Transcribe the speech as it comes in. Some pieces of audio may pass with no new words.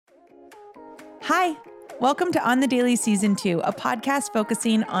Hi, welcome to On the Daily Season 2, a podcast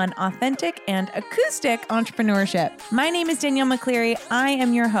focusing on authentic and acoustic entrepreneurship. My name is Danielle McCleary. I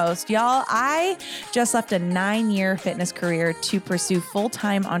am your host. Y'all, I just left a 9-year fitness career to pursue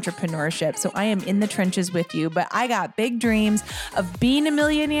full-time entrepreneurship. So I am in the trenches with you, but I got big dreams of being a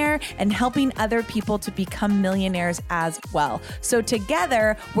millionaire and helping other people to become millionaires as well. So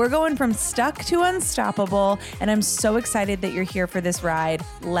together, we're going from stuck to unstoppable, and I'm so excited that you're here for this ride.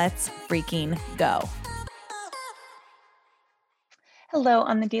 Let's freaking go. Hello,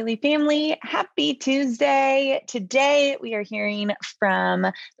 On the Daily family. Happy Tuesday. Today, we are hearing from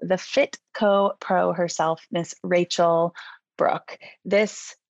the FitCo Pro herself, Miss Rachel Brook.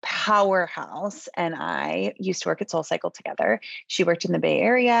 This powerhouse and I used to work at SoulCycle together. She worked in the Bay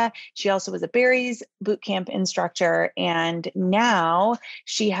Area. She also was a Barry's bootcamp instructor. And now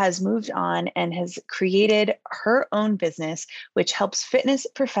she has moved on and has created her own business, which helps fitness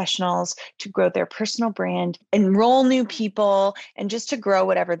professionals to grow their personal brand, enroll new people, and just to grow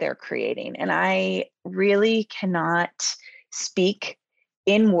whatever they're creating. And I really cannot speak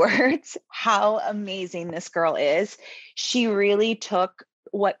in words how amazing this girl is. She really took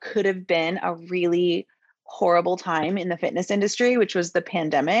what could have been a really horrible time in the fitness industry, which was the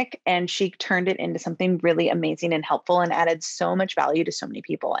pandemic, and she turned it into something really amazing and helpful and added so much value to so many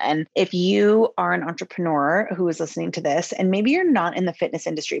people. And if you are an entrepreneur who is listening to this, and maybe you're not in the fitness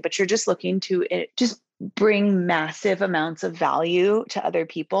industry, but you're just looking to just bring massive amounts of value to other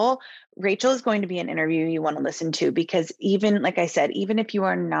people, Rachel is going to be an interview you want to listen to, because even, like I said, even if you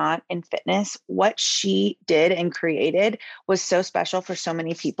are not in fitness, what she did and created was so special for so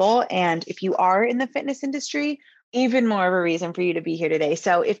many people. And if you are in the fitness industry, even more of a reason for you to be here today.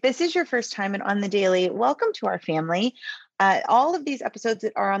 So if this is your first time On the Daily, welcome to our family. All of these episodes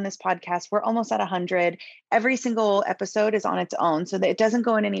that are on this podcast, we're almost at 100. Every single episode is on its own so that it doesn't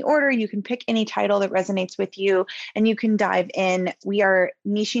go in any order. You can pick any title that resonates with you and you can dive in. We are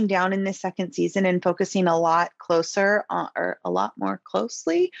niching down in this second season and focusing a lot closer or a lot more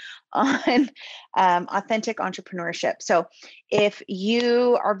closely on authentic entrepreneurship. So if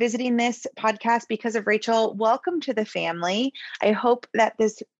you are visiting this podcast because of Rachel, welcome to the family. I hope that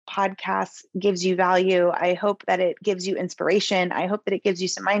this podcast gives you value. I hope that it gives you inspiration. I hope that it gives you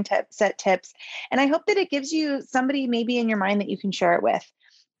some mindset tips. And I hope that it gives you somebody maybe in your mind that you can share it with.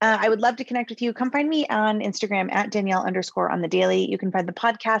 I would love to connect with you. Come find me on Instagram at Danielle_on-the-daily. You can find the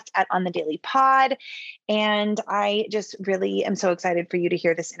podcast at On the Daily Pod. And I just really am so excited for you to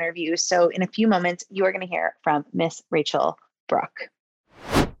hear this interview. So in a few moments, you are going to hear from Miss Rachel Brook.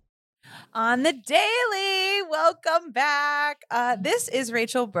 On the Daily, welcome back. This is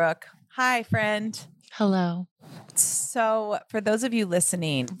Rachel Brook. Hi, friend. Hello. So for those of you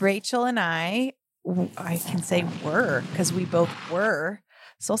listening, Rachel and I can say were, because we both were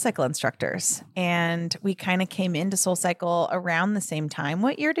SoulCycle instructors, and we kind of came into SoulCycle around the same time.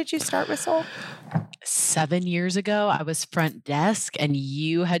 What year did you start with Soul? 7 years ago, I was front desk and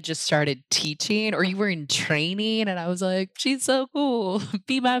you had just started teaching, or you were in training, and I was like, she's so cool.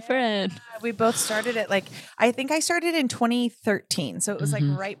 Be my friend. We both started at I think I started in 2013. So it was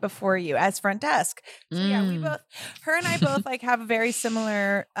right before you as front desk. So yeah, her and I both have very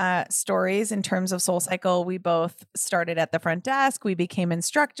similar stories in terms of SoulCycle. We both started at the front desk. We became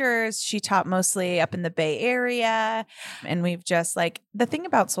instructors. She taught mostly up in the Bay Area. And we've just the thing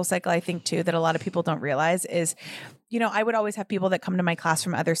about SoulCycle, I think too, that a lot of people don't realize is, I would always have people that come to my class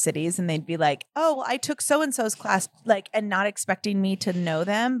from other cities and they'd be like, oh, well, I took so-and-so's class, and not expecting me to know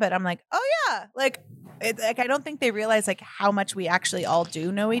them. But I'm like, oh yeah. I don't think they realize how much we actually all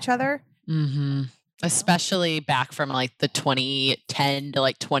do know each other. Mm-hmm. Especially back from the 2010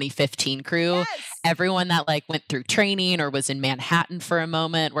 to 2015 crew. Yes. Everyone that went through training or was in Manhattan for a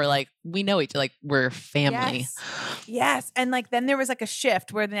moment, we're we know each other, we're family. Yes. And then there was a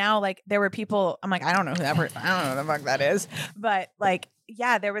shift where now there were people, I'm I don't know who the fuck that is. But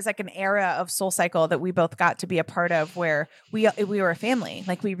yeah, there was an era of SoulCycle that we both got to be a part of where we were a family.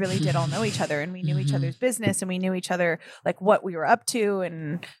 We really did all know each other, and we knew each other's business, and we knew each other what we were up to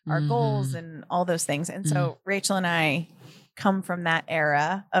and our goals and all those things. And so Rachel and I come from that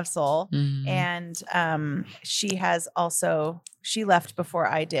era of Soul. And she left before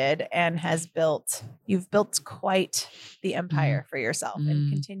I did and you've built quite the empire for yourself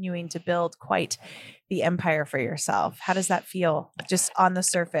and continuing to build quite the empire for yourself. How does that feel? Just on the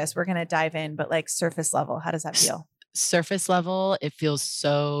surface, we're going to dive in, but surface level, how does that feel? surface level, it feels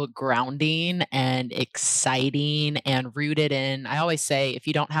so grounding and exciting and rooted in. I always say, if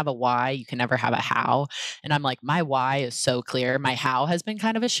you don't have a why, you can never have a how. And I'm like, my why is so clear. My how has been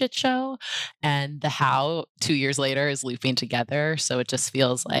kind of a shit show. And the how 2 years later is looping together. So it just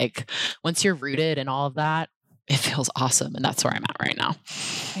feels like once you're rooted in all of that, it feels awesome. And that's where I'm at right now.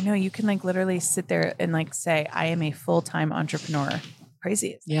 I know you can like literally sit there and like say, I am a full-time entrepreneur.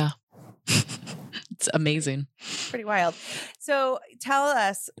 Crazy. Yeah. It's amazing. Pretty wild. So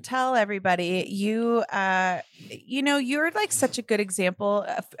tell everybody, you're like such a good example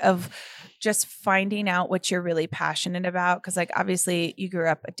of just finding out what you're really passionate about. Cause like, obviously you grew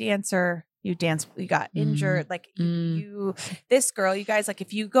up a dancer, you got injured. Like this girl, you guys, like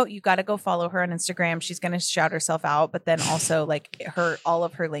if you got to go follow her on Instagram. She's going to shout herself out, but then also like all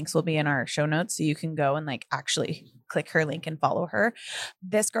of her links will be in our show notes. So you can go and like actually click her link and follow her.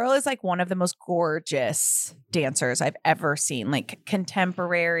 This girl is like one of the most gorgeous dancers I've ever seen, like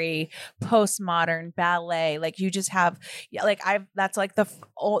contemporary, postmodern, ballet. Like you just have, that's like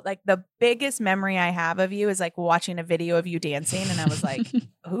the biggest memory I have of you is like watching a video of you dancing. And I was like,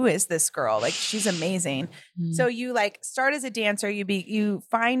 who is this girl? Like, she's amazing. So you like start as a dancer, you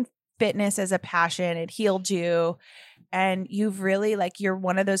find fitness as a passion. It healed you. And you've really you're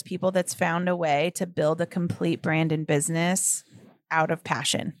one of those people that's found a way to build a complete brand and business out of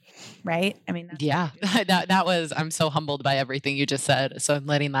passion, right? I mean, that was, I'm so humbled by everything you just said. So I'm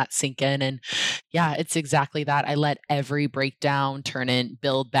letting that sink in. And yeah, it's exactly that. I let every breakdown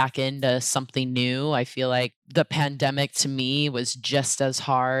build back into something new. I feel like the pandemic to me was just as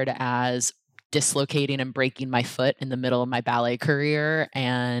hard as dislocating and breaking my foot in the middle of my ballet career.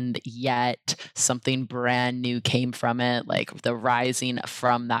 And yet something brand new came from it, like the rising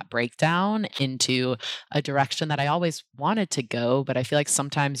from that breakdown into a direction that I always wanted to go. But I feel like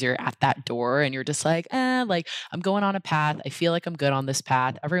sometimes you're at that door and you're just like, like I'm going on a path. I feel like I'm good on this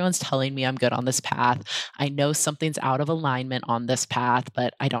path. Everyone's telling me I'm good on this path. I know something's out of alignment on this path,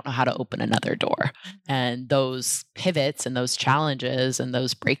 but I don't know how to open another door. And those pivots and those challenges and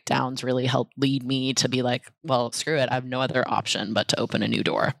those breakdowns really help lead me to be like, well, screw it. I have no other option but to open a new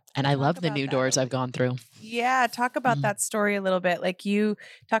door. And I love the new doors I've gone through. Yeah. Talk about that story a little bit. Like you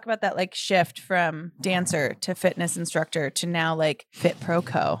talk about that like shift from dancer to fitness instructor to now like Fit Pro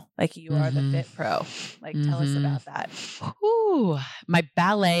Co. Like you are the Fit Pro. Like tell us about that. Ooh, my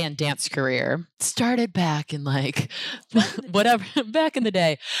ballet and dance career started back in like whatever, back in the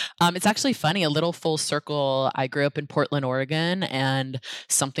day. It's actually funny, a little full circle. I grew up in Portland, Oregon, and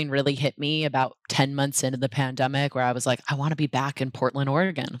something really hit me about 10 months into the pandemic where I was like, I want to be back in Portland,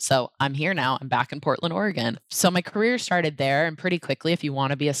 Oregon. So I'm here now. I'm back in Portland, Oregon. So my career started there, and pretty quickly, if you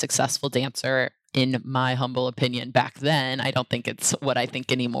want to be a successful dancer, in my humble opinion, back then, I don't think it's what I think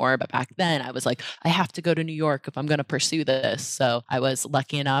anymore, but back then I was like, I have to go to New York if I'm going to pursue this. So I was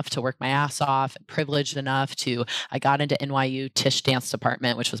lucky enough to work my ass off, privileged enough I got into NYU Tisch Dance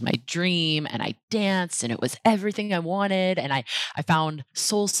Department, which was my dream. And I danced and it was everything I wanted. And I found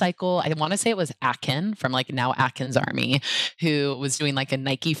Soul Cycle. I want to say it was Akin from like now Atkins Army, who was doing like a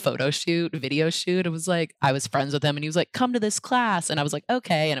Nike video shoot. It was like, I was friends with him and he was like, come to this class. And I was like,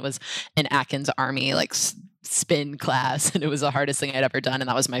 okay. And it was an Atkins Army like spin class, and it was the hardest thing I'd ever done, and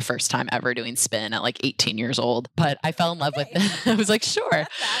that was my first time ever doing spin at like 18 years old. But I fell in love with it. I was like, sure.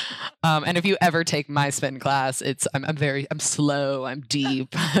 And if you ever take my spin class, I'm slow, I'm deep.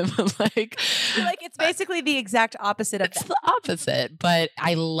 I'm like it's basically the exact opposite of that. It's the opposite, but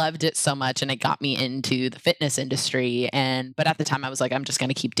I loved it so much, and it got me into the fitness industry. But at the time, I was like, I'm just going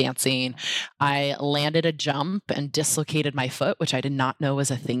to keep dancing. I landed a jump and dislocated my foot, which I did not know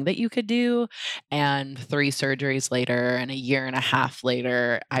was a thing that you could do. And 3 surgeries later and a year and a half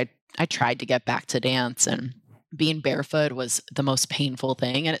later, I tried to get back to dance, and being barefoot was the most painful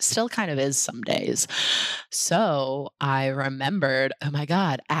thing. And it still kind of is some days. So I remembered, oh my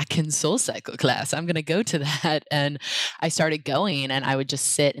God, Atkins Soul Cycle class. I'm going to go to that. And I started going, and I would just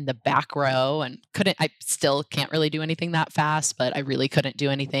sit in the back row and I still can't really do anything that fast, but I really couldn't do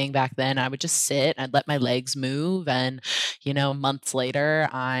anything back then. I would just sit, I'd let my legs move. And, months later,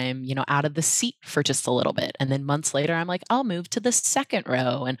 I'm, out of the seat for just a little bit. And then months later, I'm like, I'll move to the second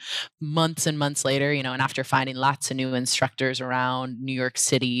row. And months later, and after finding lots of new instructors around New York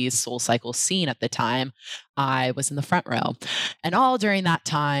City's Soul Cycle scene at the time, I was in the front row. And all during that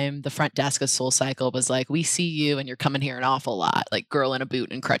time, the front desk of Soul Cycle was like, we see you and you're coming here an awful lot, like girl in a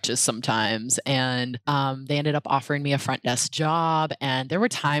boot and crutches sometimes. And they ended up offering me a front desk job. And there were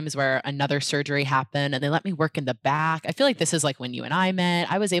times where another surgery happened and they let me work in the back. I feel like this is like when you and I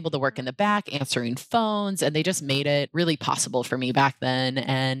met. I was able to work in the back answering phones, and they just made it really possible for me back then.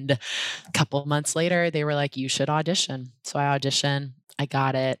 And a couple months later, they were like, you should audition. So I auditioned, I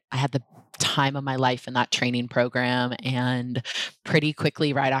got it. I had the time of my life in that training program. And pretty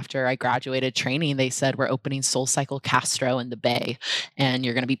quickly, right after I graduated training, they said, we're opening SoulCycle Castro in the Bay and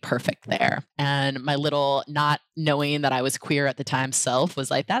you're going to be perfect there. And my little, not knowing that I was queer at the time self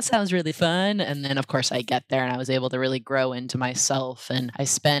was like, that sounds really fun. And then of course I get there and I was able to really grow into myself. And I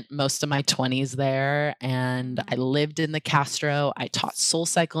spent most of my 20s there and I lived in the Castro. I taught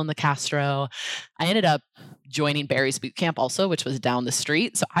SoulCycle in the Castro. I ended up joining Barry's boot camp also, which was down the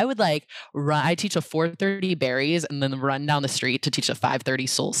street. So I would like run, I teach a 4:30 Barry's and then run down the street to teach a 5:30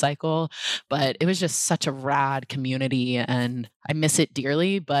 SoulCycle. But it was just such a rad community and I miss it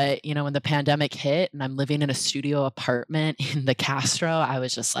dearly. But you know, when the pandemic hit and I'm living in a studio apartment in the Castro, I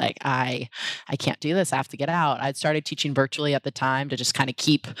was just like, I can't do this. I have to get out. I'd started teaching virtually at the time to just kind of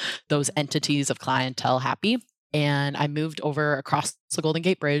keep those entities of clientele happy. And I moved over across the Golden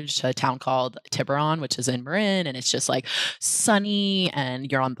Gate Bridge to a town called Tiburon, which is in Marin. And it's just like sunny and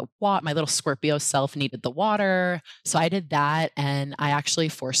you're on the water. My little Scorpio self needed the water. So I did that. And I actually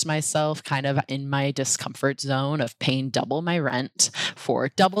forced myself kind of in my discomfort zone of paying double my rent for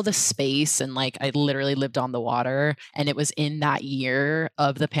double the space. And like I literally lived on the water. And it was in that year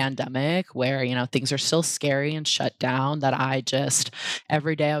of the pandemic where, you know, things are still scary and shut down that I just,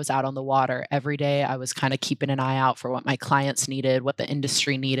 every day I was out on the water. Every day I was kind of keeping an eye out for what my clients needed, what the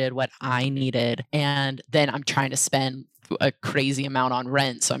industry needed, what I needed. And then I'm trying to spend a crazy amount on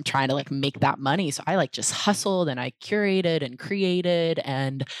rent. So I'm trying to like make that money. So I like just hustled and I curated and created.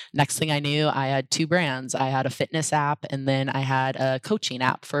 And next thing I knew, I had two brands. I had a fitness app and then I had a coaching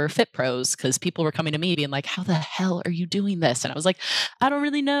app for Fit Pros because people were coming to me being like, how the hell are you doing this? And I was like, I don't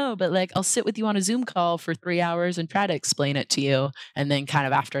really know, but like I'll sit with you on a Zoom call for 3 hours and try to explain it to you. And then kind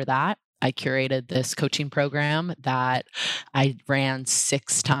of after that, I curated this coaching program that I ran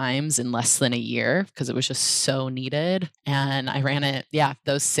 6 times in less than a year because it was just so needed. And I ran it,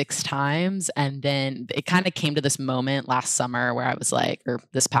 those 6 times. And then it kind of came to this moment last summer where I was like, or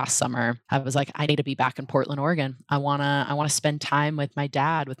this past summer, I was like, I need to be back in Portland, Oregon. I wanna spend time with my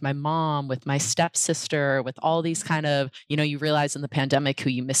dad, with my mom, with my stepsister, with all these kind of, you know, you realize in the pandemic who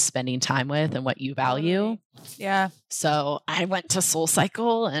you miss spending time with and what you value. Yeah. So I went to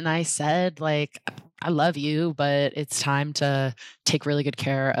SoulCycle and I said, like, I love you, but it's time to take really good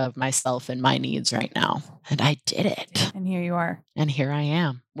care of myself and my needs right now. And I did it. And here you are. And here I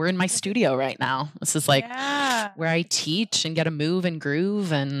am. We're in my studio right now. This is like where I teach and get to move and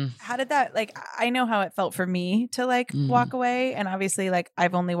groove. And how did that, like, I know how it felt for me to like walk away. And obviously like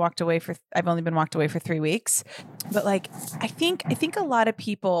I've only been walked away for 3 weeks, but like, I think a lot of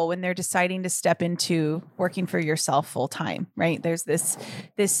people when they're deciding to step into working for yourself full time, right? There's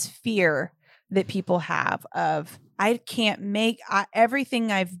this fear that people have of, I can't make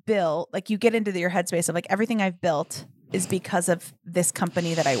everything I've built. Like you get into your headspace of like, everything I've built is because of this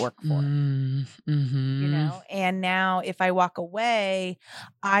company that I work for, you know? And now if I walk away,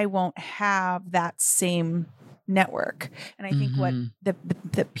 I won't have that same network. And I think what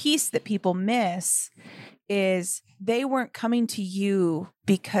the piece that people miss is they weren't coming to you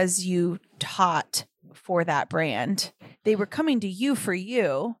because you taught for that brand. They were coming to you for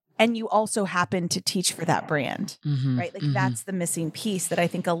you. And you also happen to teach for that brand, right? Like that's the missing piece that I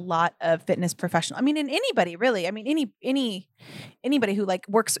think a lot of fitness professionals, I mean, and anybody really, I mean, anybody who like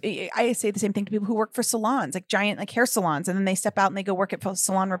works, I say the same thing to people who work for salons, like giant, like hair salons. And then they step out and they go work at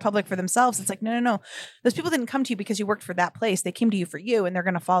Salon Republic for themselves. It's like, no. Those people didn't come to you because you worked for that place. They came to you for you and they're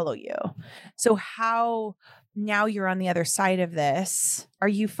going to follow you. So how now you're on the other side of this, are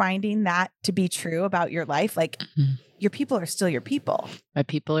you finding that to be true about your life? Like, your people are still your people. My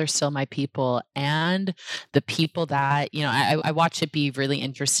people are still my people. And the people that, you know, I watch it be really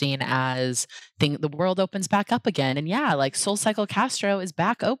interesting as the world opens back up again. And yeah, like SoulCycle Castro is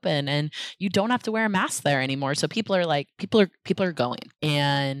back open and you don't have to wear a mask there anymore. So people are going.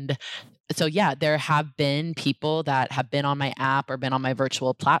 And so yeah, there have been people that have been on my app or been on my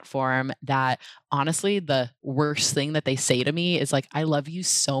virtual platform that honestly, the worst thing that they say to me is like, I love you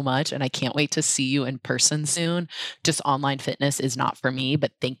so much and I can't wait to see you in person soon. Just online fitness is not for me,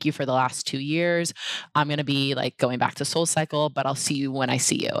 but thank you for the last 2 years. I'm going to be like going back to SoulCycle, but I'll see you when I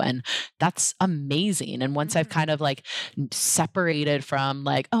see you. And that's amazing. And once I've kind of like separated from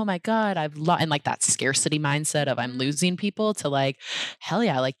like, oh my God, and like that scarcity mindset of I'm losing people to like, hell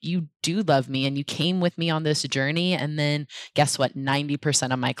yeah, like you do love me and you came with me on this journey. And then guess what?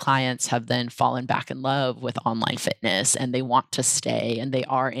 90% of my clients have then fallen fallen back in love with online fitness and they want to stay and they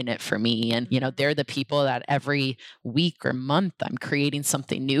are in it for me. And, they're the people that every week or month I'm creating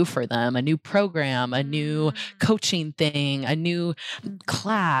something new for them, a new program, a new coaching thing, a new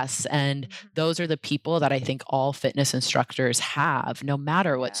class. And those are the people that I think all fitness instructors have, no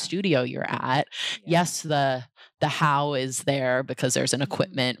matter what studio you're at. Yes, the how is there because there's an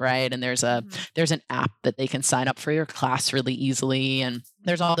equipment, right? And there's an app that they can sign up for your class really easily. And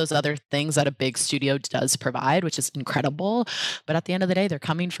there's all those other things that a big studio does provide, which is incredible. But at the end of the day, they're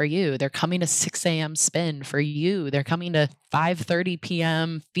coming for you. They're coming to 6 a.m. spin for you. They're coming to 5:30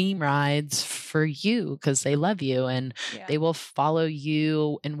 p.m. theme rides for you because they love you and they will follow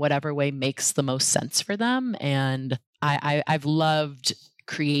you in whatever way makes the most sense for them. And I've loved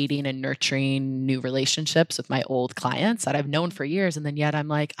creating and nurturing new relationships with my old clients that I've known for years. And then yet I'm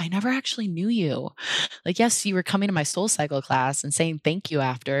like, I never actually knew you. Like, yes, you were coming to my SoulCycle class and saying thank you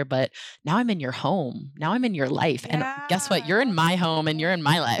after, but now I'm in your home. Now I'm in your life. And guess what? You're in my home and you're in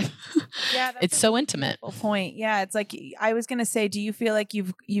my life. Yeah, it's so intimate. Point. Yeah. It's like, I was going to say, do you feel like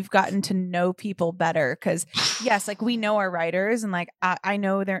you've gotten to know people better? Cause yes, like we know our writers and like, I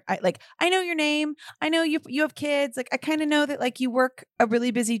know I know your name. I know you have kids. Like, I kind of know that like you work a really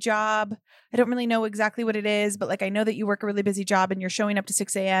busy job. I don't really know exactly what it is, but like, I know that you work a really busy job and you're showing up to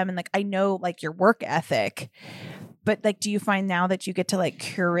 6 a.m. and like, I know like your work ethic, but like, do you find now that you get to like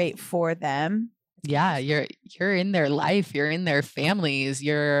curate for them? Yeah, you're in their life, you're in their families.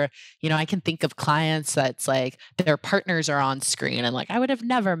 I can think of clients that's like their partners are on screen and like I would have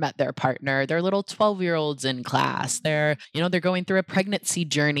never met their partner. They're little 12-year-olds in class. They're going through a pregnancy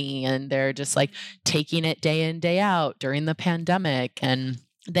journey and they're just like taking it day in, day out during the pandemic. And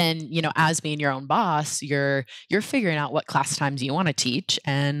then, as being your own boss, you're figuring out what class times you want to teach.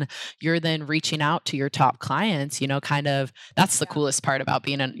 And you're then reaching out to your top clients, kind of, that's the coolest part about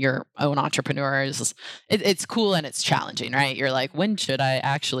being your own entrepreneur is it's cool and it's challenging, right? You're like, when should I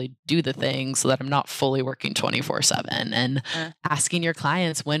actually do the thing so that I'm not fully working 24/7 and asking your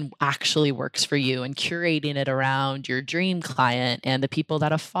clients when actually works for you and curating it around your dream client and the people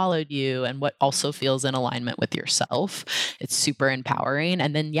that have followed you and what also feels in alignment with yourself. It's super empowering.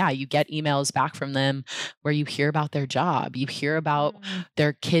 And then, you get emails back from them where you hear about their job, you hear about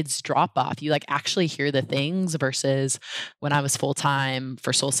their kids' drop off. You like actually hear the things versus when I was full time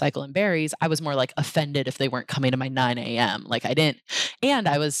for SoulCycle and Berries, I was more like offended if they weren't coming to my 9 a.m. Like I didn't, and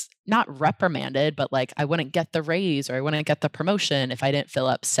I was not reprimanded, but like I wouldn't get the raise or I wouldn't get the promotion if I didn't fill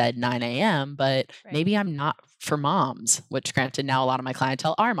up said 9 a.m. But maybe I'm not for moms, which granted now a lot of my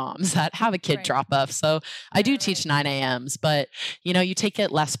clientele are moms that have a kid drop off. So I do teach 9 a.m.s, but you take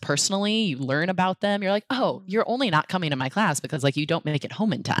it less personally, you learn about them. You're like, oh, you're only not coming to my class because like you don't make it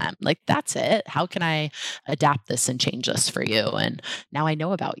home in time. Like that's it. How can I adapt this and change this for you? And now I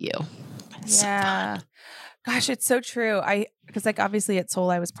know about you. Yeah. Gosh, it's so true. Because like obviously at Soul,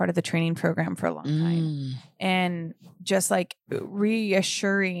 I was part of the training program for a long time, and just like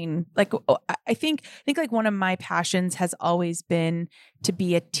reassuring, like I think like one of my passions has always been to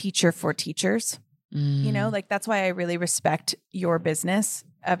be a teacher for teachers. Like that's why I really respect your business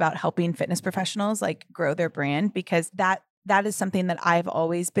about helping fitness professionals like grow their brand, because that is something that I've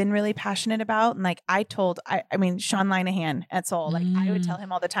always been really passionate about. And like I mean, Sean Linehan at Soul, like I would tell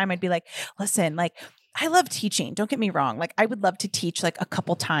him all the time, I'd be like, listen, like I love teaching. Don't get me wrong. Like I would love to teach like a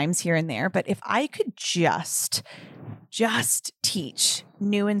couple times here and there, but if I could just teach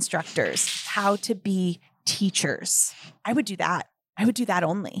new instructors how to be teachers, I would do that. I would do that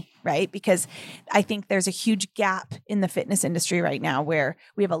only, right? Because I think there's a huge gap in the fitness industry right now where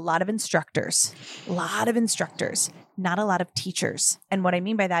we have a lot of instructors, not a lot of teachers. And what I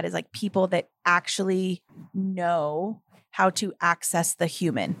mean by that is like people that actually know how to access the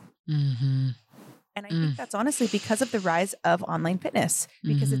human. And I think that's honestly because of the rise of online fitness,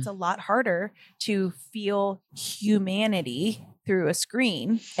 because it's a lot harder to feel humanity through a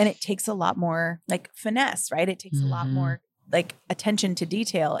screen. And it takes a lot more like finesse, right? It takes a lot more like attention to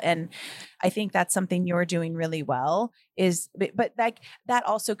detail. And I think that's something you're doing really well but like that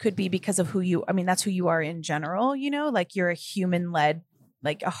also could be because of that's who you are in general, like you're a human-led,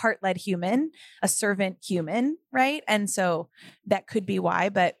 like a heart-led human, a servant human, right? And so that could be why,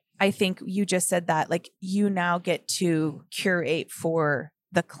 but I think you just said that like you now get to curate for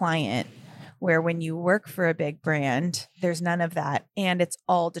the client, where when you work for a big brand, there's none of that. And it's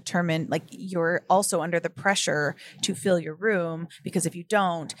all determined, like you're also under the pressure to fill your room, because if you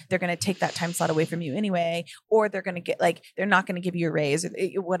don't, they're going to take that time slot away from you anyway, or they're going to get like, they're not going to give you a raise, or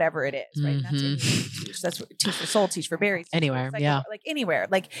whatever it is, right? And that's what you teach. That's what Teach for Soul, Teach for Berries. Anywhere, like anywhere.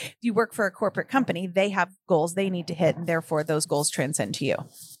 Like if you work for a corporate company, they have goals they need to hit, and therefore those goals transcend to you.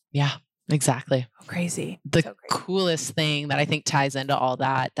 Yeah. Exactly. Crazy. The So crazy. coolest thing that I think ties into all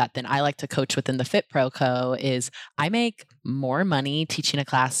that then I like to coach within the Fit Pro Co is I make more money teaching a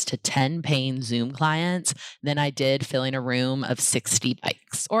class to 10 paying Zoom clients than I did filling a room of 60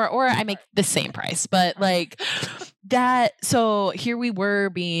 bikes. Or I make the same price, but like that. So here we were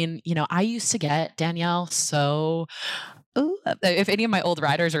being, I used to get, Danielle, so if any of my old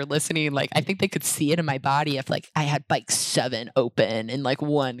riders are listening, like I think they could see it in my body if like I had bike 7 open in like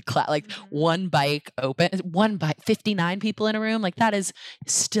one class, like one bike open, 59 people in a room. Like that is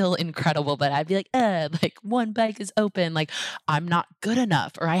still incredible. But I'd be like one bike is open. Like I'm not good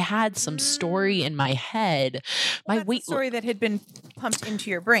enough. Or I had some story in my head. Well, my weight story that had been pumped into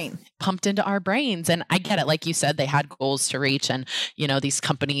your brain. Pumped into our brains. And I get it. Like you said, they had goals to reach. And, these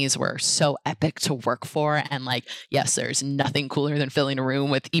companies were so epic to work for. And like, yes, there's nothing cooler than filling a room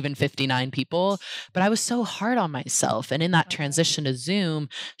with even 59 people. But I was so hard on myself. And in that transition to Zoom,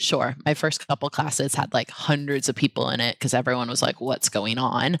 sure, my first couple classes had like hundreds of people in it because everyone was like, what's going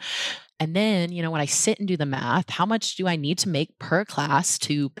on? And then, when I sit and do the math, how much do I need to make per class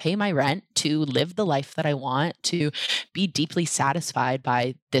to pay my rent, to live the life that I want, to be deeply satisfied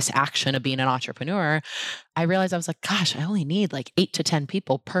by this action of being an entrepreneur? I realized I was like, gosh, I only need like 8 to 10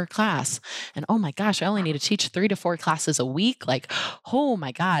 people per class. And oh my gosh, I only need to teach 3 to 4 classes a week. Like, oh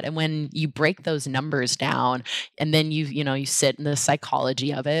my God. And when you break those numbers down and then you sit in the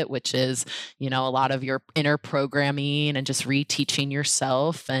psychology of it, which is, a lot of your inner programming and just reteaching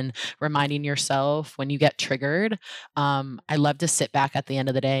yourself and reminding yourself when you get triggered. I love to sit back at the end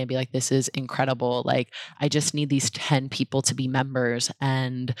of the day and be like, this is incredible. Like, I just need these 10 people to be members.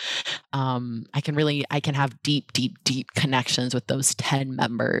 And I can have deep connections with those 10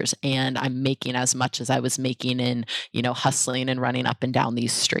 members. And I'm making as much as I was making in, hustling and running up and down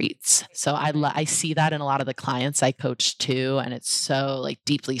these streets. So I see that in a lot of the clients I coach too. And it's so like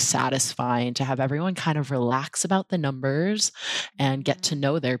deeply satisfying to have everyone kind of relax about the numbers and get to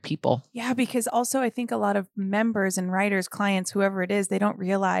know their people. Yeah, because also I think a lot of members and writers, clients, whoever it is, they don't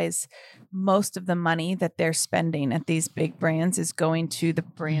realize most of the money that they're spending at these big brands is going to the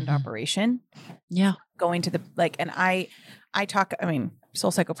brand operation. Yeah. Going to the and I mean,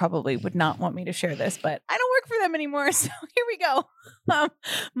 SoulCycle probably would not want me to share this, but I don't work for them anymore. So here we go.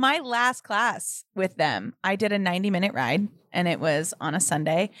 My last class with them, I did a 90-minute ride and it was on a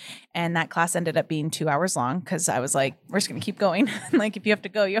Sunday. And that class ended up being 2 hours long because I was like, we're just going to keep going. Like, if you have to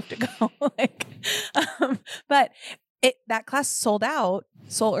go, you have to go. But that class sold out,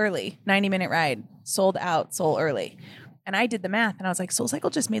 sold early, 90-minute ride, sold out, sold early. And I did the math and I was like,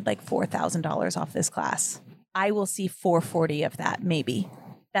 SoulCycle just made like $4,000 off this class. I will see 440 of that, maybe.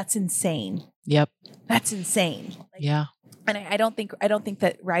 That's insane. Yep. That's insane. Yeah. And I don't think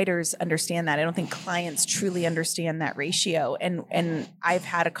that writers understand that. I don't think clients truly understand that ratio. And I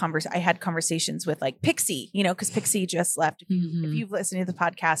had conversations with like Pixie, because Pixie just left. If you've listened to the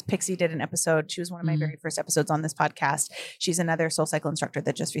podcast, Pixie did an episode. She was one of my very first episodes on this podcast. She's another SoulCycle instructor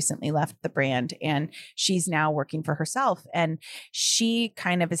that just recently left the brand, and she's now working for herself. And she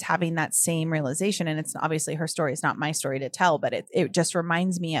kind of is having that same realization. And it's obviously her story. It's not my story to tell, but it just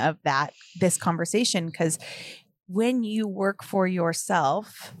reminds me of this conversation, because when you work for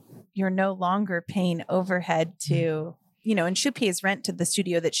yourself, you're no longer paying overhead to, and she pays rent to the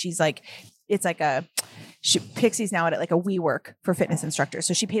studio that she's like, it's like Pixie's now at like a WeWork for fitness instructors.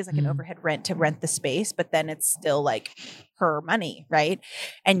 So she pays like an overhead rent to rent the space, but then it's still like her money, right?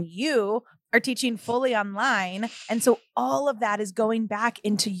 And you are teaching fully online. And so all of that is going back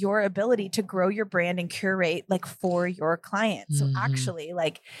into your ability to grow your brand and curate like for your clients. So actually,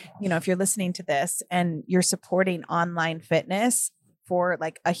 like, if you're listening to this and you're supporting online fitness for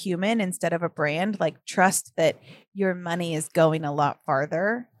like a human instead of a brand, like trust that your money is going a lot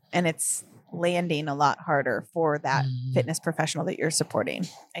farther and it's landing a lot harder for that fitness professional that you're supporting.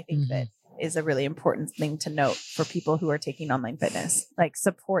 I think that is a really important thing to note for people who are taking online fitness. Like,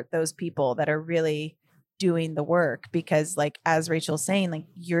 support those people that are really doing the work, because like, as Rachel's saying, like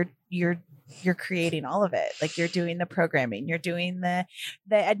you're creating all of it. Like, you're doing the programming, you're doing the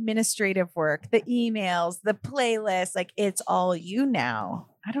administrative work, the emails, the playlist, like it's all you now.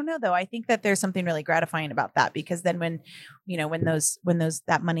 I don't know though. I think that there's something really gratifying about that, because then when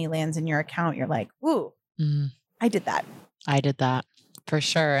that money lands in your account, you're like, ooh, I did that. For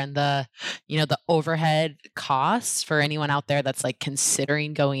sure. And the overhead costs for anyone out there that's like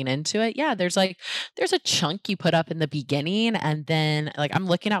considering going into it. Yeah. There's a chunk you put up in the beginning. And then like, I'm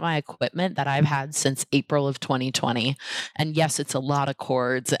looking at my equipment that I've had since April of 2020. And yes, it's a lot of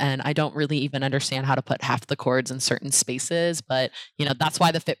cords, and I don't really even understand how to put half the cords in certain spaces, but that's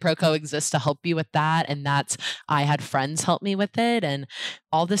why the Fit Pro Co exists, to help you with that. And I had friends help me with it.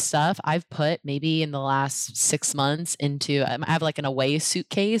 all this stuff I've put maybe in the last 6 months into, I have like an away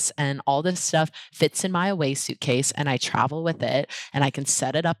suitcase, and all this stuff fits in my away suitcase, and I travel with it, and I can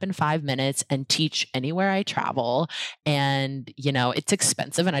set it up in 5 minutes and teach anywhere I travel. And, it's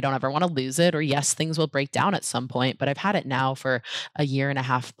expensive and I don't ever want to lose it, or yes, things will break down at some point, but I've had it now for a year and a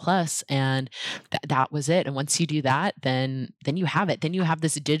half plus, and that was it. And once you do that, then you have it. Then you have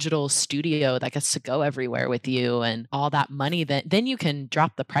this digital studio that gets to go everywhere with you, and all that money that then you can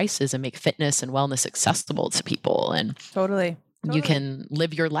drop the prices and make fitness and wellness accessible to people. And Totally. you can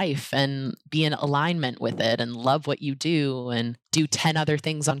live your life and be in alignment with it and love what you do and do 10 other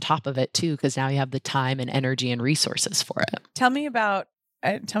things on top of it too, because now you have the time and energy and resources for it. Tell me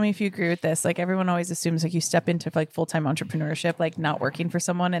if you agree with this. Like, everyone always assumes like you step into like full-time entrepreneurship, like not working for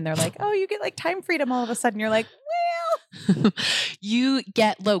someone, and they're like, oh, you get like time freedom all of a sudden. You're like, you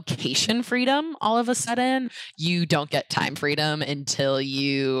get location freedom all of a sudden. You don't get time freedom until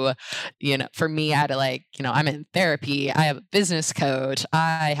for me, I had to I'm in therapy. I have a business coach.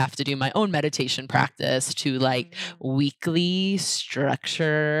 I have to do my own meditation practice to weekly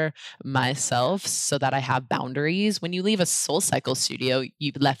structure myself so that I have boundaries. When you leave a SoulCycle studio,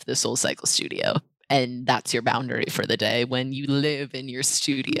 you've left the SoulCycle studio. And that's your boundary for the day. When you live in your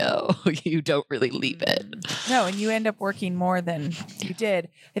studio, you don't really leave it. No, and you end up working more than you did.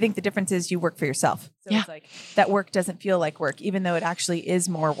 I think the difference is you work for yourself. So it's like that work doesn't feel like work, even though it actually is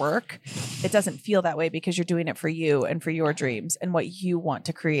more work. It doesn't feel that way because you're doing it for you and for your dreams and what you want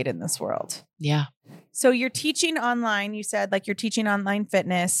to create in this world. Yeah. So you're teaching online, you said, like you're teaching online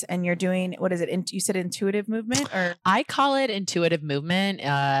fitness, and you're doing, what is it? You said intuitive movement, or? I call it intuitive movement.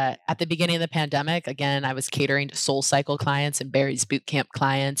 At the beginning of the pandemic, again, I was catering to SoulCycle clients and Barry's Bootcamp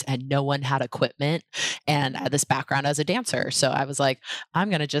clients, and no one had equipment. And I had this background as a dancer. So I was like, I'm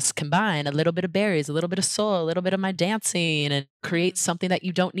going to just combine a little bit of Barry's, a little bit of soul, a little bit of my dancing, and create something that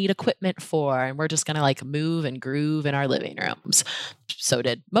you don't need equipment for. And we're just going to move and groove in our living rooms. So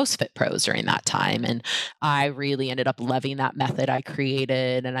did most Fit Pros during that time. And I really ended up loving that method I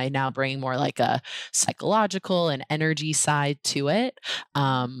created. And I now bring more like a psychological and energy side to it,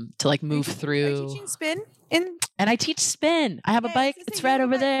 to move through. Are you teaching spin? And I teach spin. I have a bike. It's right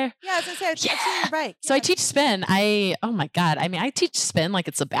over there. Yeah, I was going to say, I've seen your bike. So I teach spin. Oh my God. I mean, I teach spin like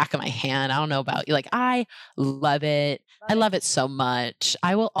it's the back of my hand. I don't know about you. I love it. I love it so much.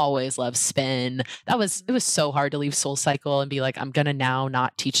 I will always love spin. It was so hard to leave SoulCycle and be like, I'm going to now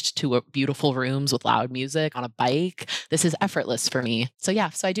not teach to beautiful rooms with loud music on a bike. This is effortless for me. So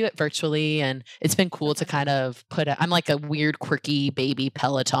I do it virtually, and it's been cool to kind of I'm like a weird, quirky baby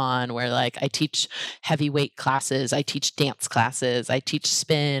Peloton where I teach heavyweight classes. I teach dance classes. I teach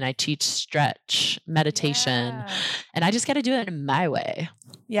spin. I teach stretch, meditation, and I just got to do it in my way.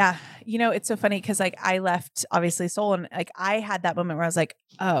 Yeah. It's so funny because I left obviously Soul, and I had that moment where I was like,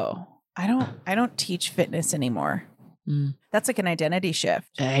 oh, I don't teach fitness anymore. That's like an identity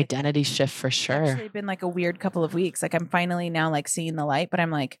shift. Identity shift for sure. It's actually been a weird couple of weeks. I'm finally now seeing the light, but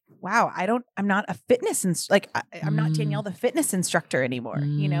I'm like, wow, I'm not a fitness I'm not Danielle the fitness instructor anymore,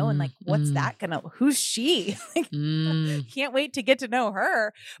 and what's that who's she? Can't wait to get to know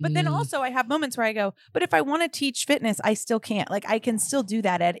her. But then also I have moments where I go, but if I want to teach fitness, I still can't. I can still do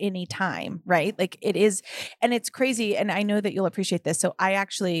that at any time, right? It is, and it's crazy. And I know that you'll appreciate this. So I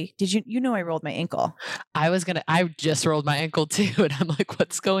actually, I rolled my ankle. I just rolled my ankle too. And I'm like,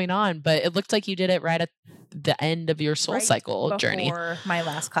 what's going on? But it looked like you did it right at the end of your SoulCycle journey. Before my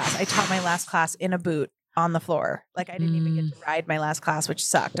last class. I taught my last class in a boot on the floor. I didn't even get to ride my last class, which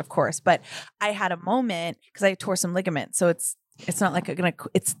sucked, of course. But I had a moment because I tore some ligaments. So it's not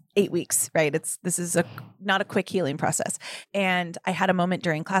it's 8 weeks, right? This is not a quick healing process. And I had a moment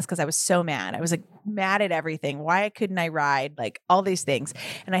during class because I was so mad. I was mad at everything. Why couldn't I ride? All these things.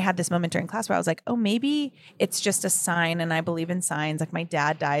 And I had this moment during class where I was like, oh, maybe it's just a sign. And I believe in signs. My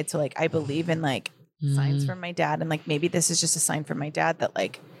dad died. So I believe in signs from my dad. And maybe this is just a sign from my dad that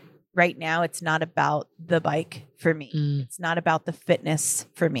right now it's not about the bike for me. It's not about the fitness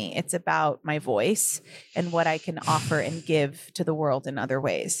for me. It's about my voice and what I can offer and give to the world in other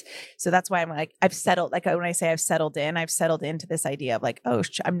ways. So that's why I'm I've settled, when I say I've settled into this idea of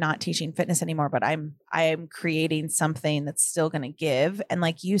I'm not teaching fitness anymore, but I am creating something that's still going to give. And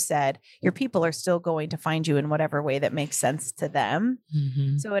like you said, your people are still going to find you in whatever way that makes sense to them.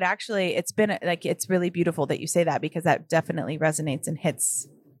 Mm-hmm. So it's been it's really beautiful that you say that, because that definitely resonates and hits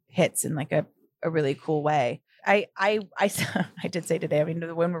in a really cool way. I did say today,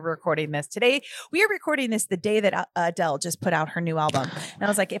 when we're recording this today, we are recording this the day that Adele just put out her new album. And I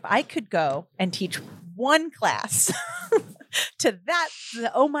was like, if I could go and teach one class to that,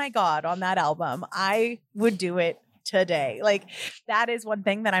 oh my God, on that album, I would do it today. Like that is one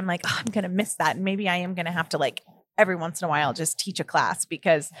thing that I'm like, oh, I'm going to miss that. And maybe I am going to have to like every once in a while just teach a class,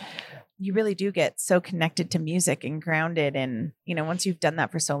 because you really do get so connected to music and grounded. And, you know, once you've done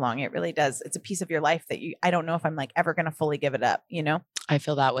that for so long, it really does. It's a piece of your life that I don't know if I'm like ever going to fully give it up, you know? I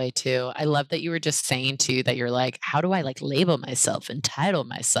feel that way too. I love that you were just saying too, that you're like, how do I like label myself and title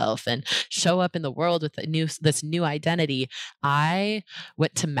myself and show up in the world with this new identity? I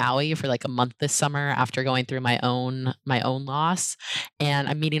went to Maui for like a month this summer after going through my own loss, and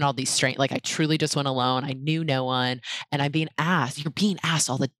I'm meeting all these like I truly just went alone. I knew no one, and you're being asked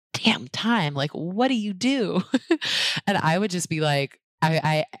all the damn time, like, what do you do? And I would just be like,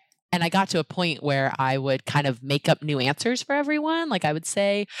 and I got to a point where I would kind of make up new answers for everyone. Like I would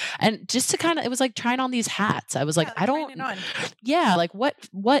say, and just to kind of, it was like trying on these hats. I was like, I don't, yeah, like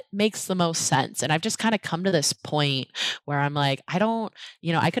what makes the most sense? And I've just kind of come to this point where I'm like, I don't,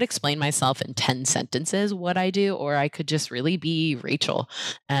 I could explain myself in 10 sentences what I do, or I could just really be Rachel.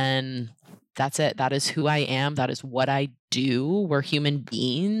 And that's it. That is who I am. That is what I do. We're human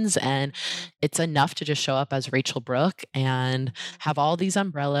beings, and it's enough to just show up as Rachel Brooke and have all these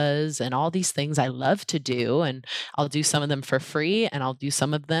umbrellas and all these things I love to do. And I'll do some of them for free, and I'll do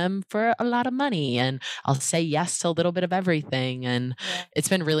some of them for a lot of money, and I'll say yes to a little bit of everything. And it's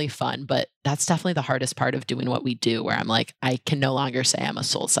been really fun, but that's definitely the hardest part of doing what we do, where I'm like, I can no longer say I'm a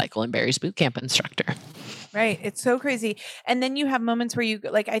SoulCycle and Barry's Bootcamp instructor. Right. It's so crazy. And then you have moments where you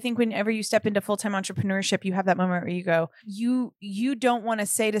like, I think whenever you step into full-time entrepreneurship, you have that moment where you go, you don't want to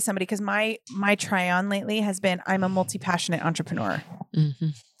say to somebody, because my try-on lately has been, I'm a multi-passionate entrepreneur. Mm-hmm.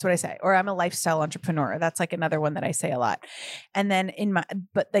 That's what I say. Or I'm a lifestyle entrepreneur. That's like another one that I say a lot. And then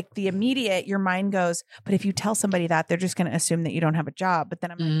but like the immediate, your mind goes, but if you tell somebody that, they're just going to assume that you don't have a job. But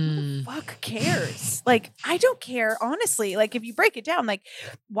then I'm like, who the fuck cares? Like, I don't care, honestly. Like if you break it down, like,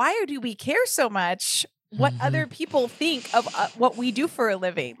 why do we care so much what other people think of what we do for a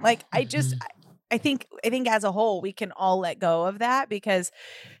living? Like, I think as a whole, we can all let go of that, because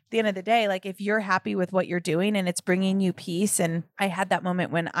at the end of the day, like if you're happy with what you're doing and it's bringing you peace. And I had that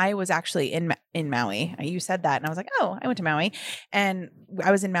moment when I was actually in Maui. You said that, and I was like, oh, I went to Maui, and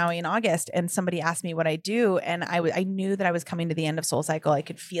I was in Maui in August, and somebody asked me what I do. And I knew that I was coming to the end of SoulCycle. I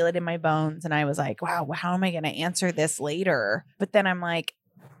could feel it in my bones. And I was like, wow, how am I going to answer this later? But then I'm like,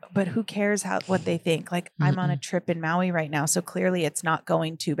 but who cares what they think? Like I'm on a trip in Maui right now. So clearly it's not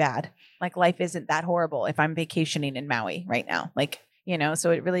going too bad. Like life isn't that horrible if I'm vacationing in Maui right now. Like,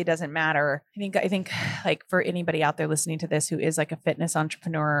 so it really doesn't matter. I think like for anybody out there listening to this who is like a fitness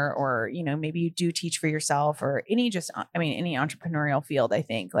entrepreneur, or, maybe you do teach for yourself, or any entrepreneurial field, I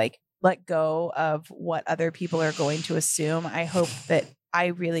think like let go of what other people are going to assume. I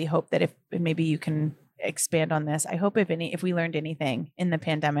really hope that if maybe you can expand on this. I hope if we learned anything in the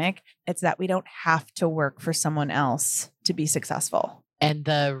pandemic, it's that we don't have to work for someone else to be successful. And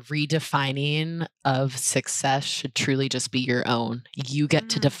the redefining of success should truly just be your own. You get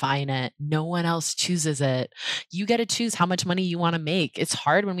to define it. No one else chooses it. You get to choose how much money you want to make. It's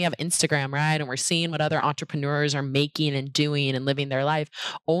hard when we have Instagram, right? And we're seeing what other entrepreneurs are making and doing and living their life.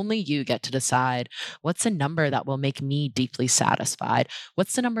 Only you get to decide, what's a number that will make me deeply satisfied?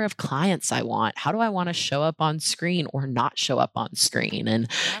 What's the number of clients I want? How do I want to show up on screen or not show up on screen? And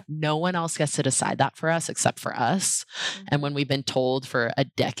no one else gets to decide that for us except for us. And when we've been told for a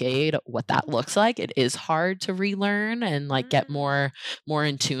decade what that looks like, it is hard to relearn and like get more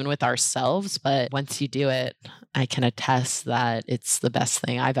in tune with ourselves. But once you do it, I can attest that it's the best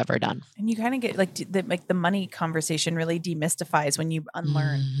thing I've ever done. And you kind of get like the money conversation really demystifies when you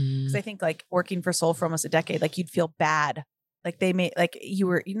unlearn. Because I think like working for Soul for almost a decade, like you'd feel bad. Like they made, like you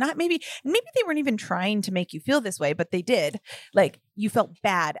were not, maybe they weren't even trying to make you feel this way, but they did. Like you felt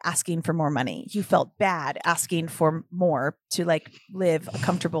bad asking for more money. You felt bad asking for more to like live a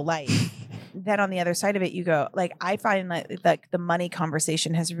comfortable life. Then on the other side of it, you go like, I find like the money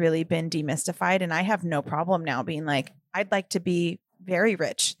conversation has really been demystified, and I have no problem now being like, I'd like to be very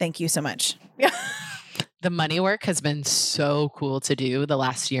rich. Thank you so much. Yeah. The money work has been so cool to do the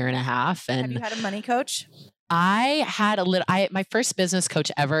last year and a half. And have you had a money coach? I had my first business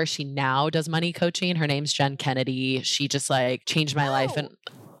coach ever. She now does money coaching. Her name's Jen Kennedy. She just like changed my life. And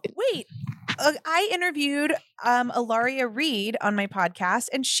wait, I interviewed Ilaria Reed on my podcast,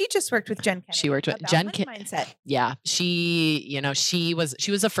 and she just worked with Jen Kennedy. She worked with Jen mindset. Yeah. She was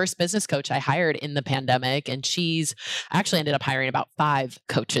the first business coach I hired in the pandemic. And I actually ended up hiring about 5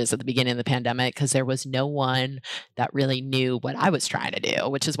 coaches at the beginning of the pandemic, because there was no one that really knew what I was trying to do,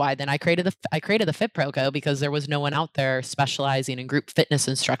 which is why then I created the Fit Pro Co, because there was no one out there specializing in group fitness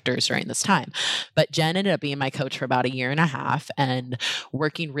instructors during this time. But Jen ended up being my coach for about a year and a half, and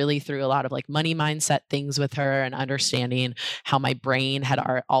working really through a lot of like like money mindset things with her and understanding how my brain had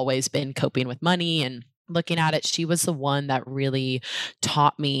always been coping with money and looking at it. She was the one that really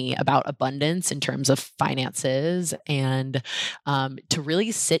taught me about abundance in terms of finances and to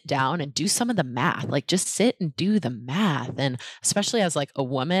really sit down and do some of the math, like just sit and do the math. And especially as like a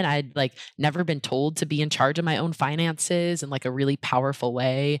woman, I'd like never been told to be in charge of my own finances in like a really powerful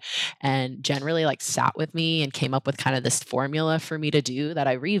way. And generally like sat with me and came up with kind of this formula for me to do that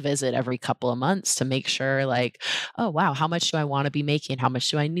I revisit every couple of months to make sure like, oh, wow, how much do I want to be making? How much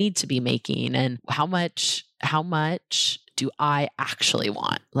do I need to be making? And how much do I actually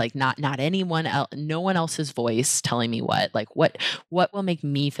want? Like not anyone else, no one else's voice telling me what will make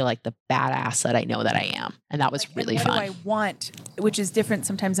me feel like the badass that I know that I am. And that was like, really fun. What do I want? Which is different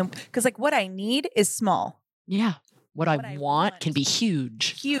sometimes because like what I need is small. Yeah. What I want can be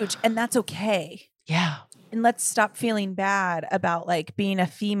huge. Huge. And that's okay. Yeah. And let's stop feeling bad about like being a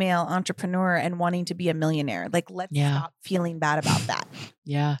female entrepreneur and wanting to be a millionaire. Like, let's stop feeling bad about that.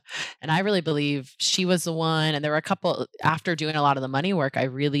 Yeah. And I really believe she was the one. And there were a couple after doing a lot of the money work, I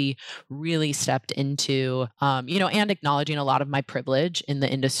really, really stepped into, and acknowledging a lot of my privilege in the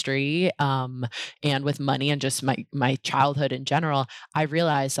industry and with money and just my childhood in general. I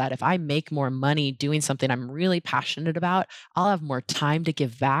realized that if I make more money doing something I'm really passionate about, I'll have more time to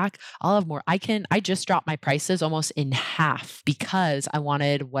give back. I'll have more. I just dropped my prices almost in half because I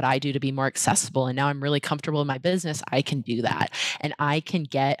wanted what I do to be more accessible. And now I'm really comfortable in my business. I can do that. And I can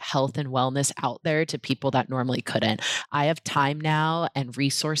get health and wellness out there to people that normally couldn't. I have time now and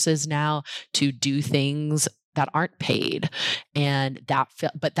resources now to do things that aren't paid. And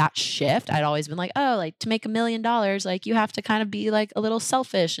but that shift, I'd always been like, oh, like to make $1 million, like you have to kind of be like a little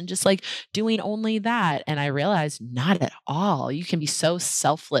selfish and just like doing only that. And I realized not at all. You can be so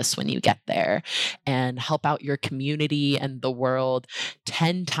selfless when you get there and help out your community and the world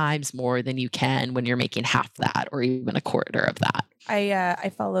 10 times more than you can when you're making half that or even a quarter of that.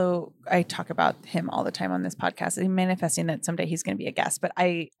 I talk about him all the time on this podcast. I'm manifesting that someday he's going to be a guest, but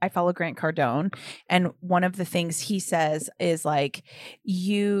I follow Grant Cardone. And one of the things he says is like,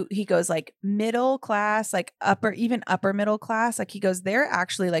 he goes like middle class, like even upper middle class. Like he goes, they're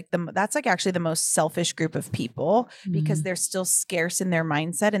actually like that's like actually the most selfish group of people because they're still scarce in their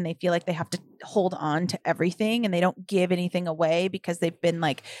mindset and they feel like they have to hold on to everything and they don't give anything away because they've been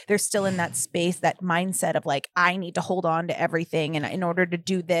like, they're still in that space, that mindset of like, I need to hold on to everything. And in order to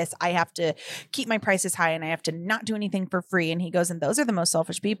do this, I have to keep my prices high and I have to not do anything for free. And he goes, and those are the most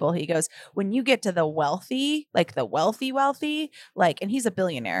selfish people. He goes, when you get to the wealthy, like the wealthy, like, and he's a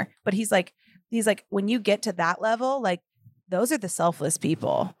billionaire, but he's like, when you get to that level, like those are the selfless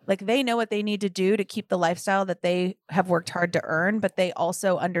people. Like they know what they need to do to keep the lifestyle that they have worked hard to earn, but they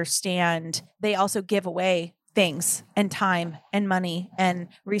also understand, they also give away things and time and money and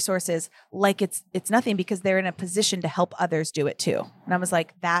resources like it's nothing because they're in a position to help others do it too. And I was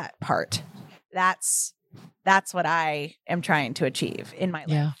like, that part, that's what I am trying to achieve in my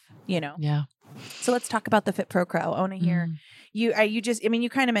life, Yeah. So let's talk about the Fit Pro Crow. I want to hear you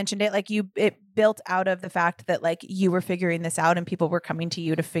kind of mentioned it, like it built out of the fact that like you were figuring this out and people were coming to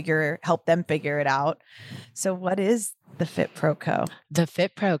you to help them figure it out. So what is the Fit Pro Co? The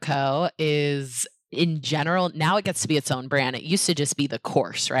Fit Pro Co is, in general, now it gets to be its own brand. It used to just be the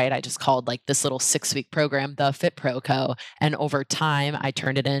course, right? I just called like this little 6-week program, the Fit Pro Co. And over time, I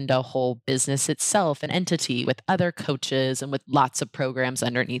turned it into a whole business itself, an entity with other coaches and with lots of programs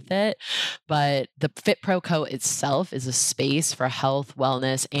underneath it. But the Fit Pro Co. itself is a space for health,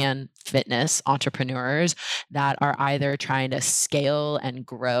 wellness, and fitness entrepreneurs that are either trying to scale and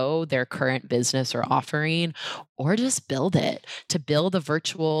grow their current business or offering, or just build it, to build a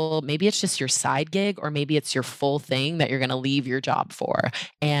virtual, maybe it's just your side gig, or maybe it's your full thing that you're going to leave your job for.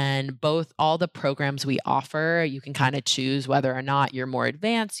 And all the programs we offer, you can kind of choose whether or not you're more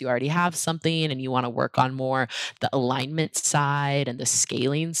advanced, you already have something and you want to work on more the alignment side and the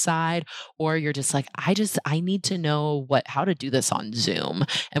scaling side, or you're just like, I need to know how to do this on Zoom.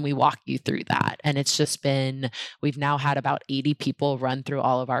 And we walk you through that. And it's just we've now had about 80 people run through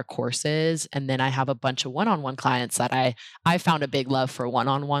all of our courses. And then I have a bunch of one-on-one clients that I found a big love for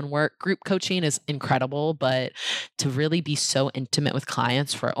one-on-one work. Group coaching is incredible, but to really be so intimate with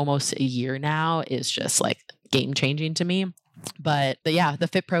clients for almost a year now is just like game changing to me. But yeah, the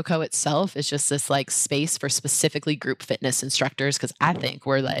Fit Pro Co itself is just this like space for specifically group fitness instructors. Cause I think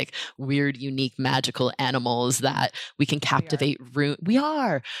we're like weird, unique, magical animals that we can captivate.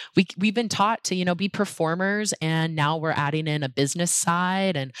 We've been taught to, be performers, and now we're adding in a business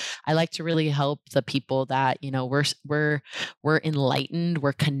side. And I like to really help the people that, we're enlightened,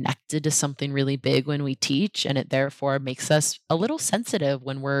 we're connected to something really big when we teach. And it therefore makes us a little sensitive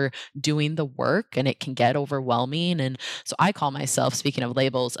when we're doing the work, and it can get overwhelming. And so I call myself, speaking of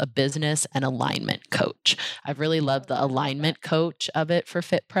labels, a business and alignment coach. I've really loved the alignment coach of it for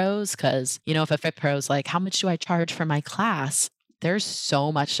Fit Pros because, if a Fit Pro is like, how much do I charge for my class? There's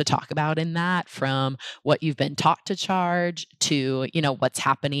so much to talk about in that, from what you've been taught to charge to, what's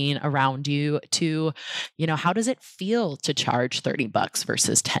happening around you to, how does it feel to charge $30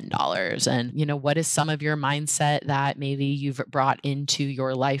 versus $10? And, what is some of your mindset that maybe you've brought into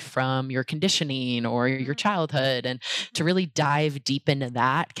your life from your conditioning or your childhood? And to really dive deep into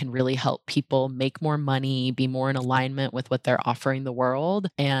that can really help people make more money, be more in alignment with what they're offering the world.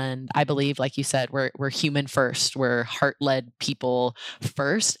 And I believe, like you said, we're human first, we're heart-led people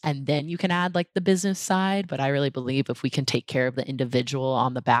first, and then you can add like the business side. But I really believe if we can take care of the individual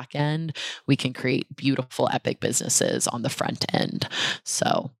on the back end, we can create beautiful, epic businesses on the front end.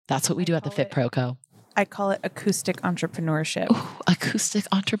 So that's what we do at the Fit Pro Co. I call it acoustic entrepreneurship. Ooh, acoustic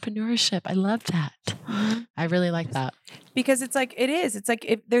entrepreneurship. I love that. I really like that. Because it's like,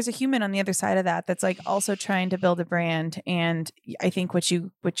 if there's a human on the other side of that, that's like also trying to build a brand. And I think what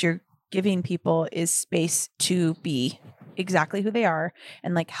you're giving people is space to be exactly who they are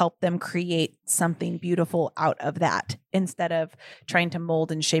and like help them create something beautiful out of that, instead of trying to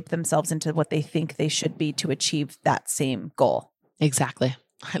mold and shape themselves into what they think they should be to achieve that same goal. Exactly.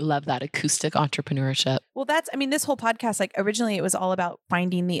 I love that acoustic entrepreneurship. Well, this whole podcast, like originally it was all about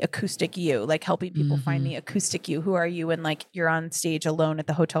finding the acoustic you, like helping people find the acoustic you. Who are you? And like you're on stage alone at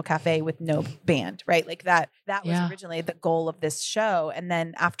the hotel cafe with no band, right? Like that was originally the goal of this show. And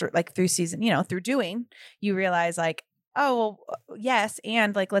then after like through season, through doing, you realize like, oh, well, yes.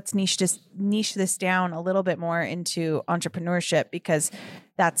 And like, let's niche this down a little bit more into entrepreneurship, because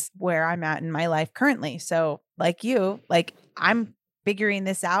that's where I'm at in my life currently. So like you, like I'm figuring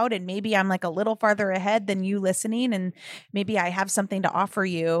this out, and maybe I'm like a little farther ahead than you listening. And maybe I have something to offer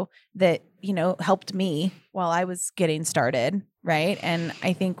you that, helped me while I was getting started. Right. And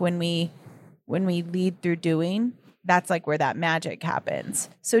I think when we lead through doing, that's like where that magic happens.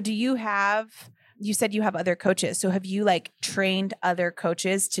 So you said you have other coaches. So have you like trained other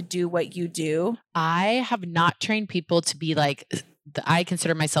coaches to do what you do? I have not trained people to be like, I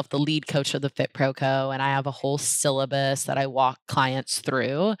consider myself the lead coach of the Fit Pro Co, and I have a whole syllabus that I walk clients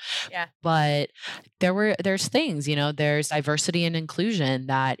through. Yeah. But there's things, there's diversity and inclusion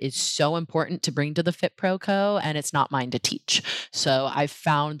that is so important to bring to the Fit Pro Co, and it's not mine to teach. So I've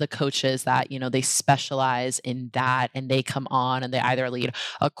found the coaches that, they specialize in that, and they come on and they either lead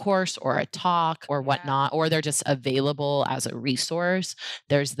a course or a talk or whatnot, or they're just available as a resource.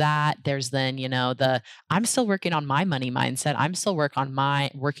 There's that. There's then, I'm still working on my money mindset. I'm still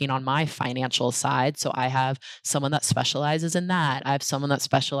working on my financial side. So I have someone that specializes in that. I have someone that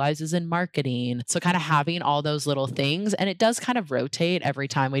specializes in marketing. So kind of having all those little things, and it does kind of rotate every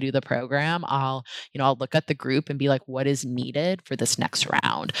time we do the program. I'll look at the group and be like, what is needed for this next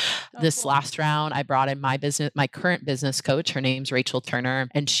round? This last round, I brought in my current business coach. Her name's Rachel Turner,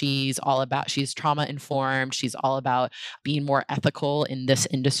 and she's trauma informed. She's all about being more ethical in this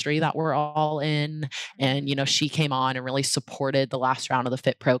industry that we're all in. And, she came on and really supported the last round of the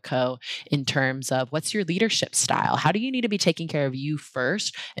Fit Pro Co in terms of what's your leadership style? How do you need to be taking care of you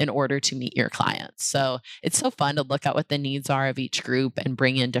first in order to meet your clients? So it's so fun to look at what the needs are of each group and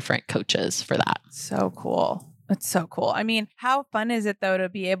bring in different coaches for that. So cool. It's so cool. I mean, how fun is it though to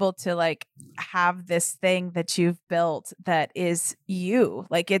be able to like have this thing that you've built that is you,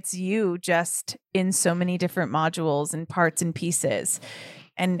 like it's you just in so many different modules and parts and pieces,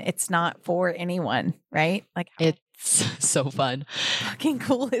 and it's not for anyone, right? Like it's so fun. Fucking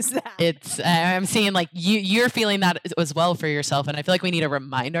cool is that? I'm seeing like you're feeling that as well for yourself. And I feel like we need to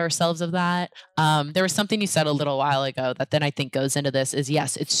remind ourselves of that. There was something you said a little while ago that then I think goes into this is,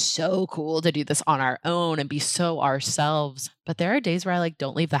 yes, it's so cool to do this on our own and be so ourselves. But there are days where I like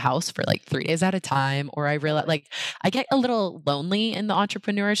don't leave the house for like 3 days at a time, or I realize like I get a little lonely in the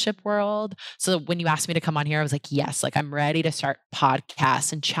entrepreneurship world. So when you asked me to come on here, I was like, yes, like I'm ready to start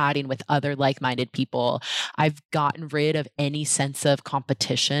podcasts and chatting with other like-minded people. I've gotten rid of any sense of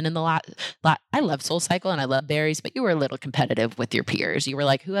competition in the I love Soul Cycle and I love Berries, but you were a little competitive with your peers. You were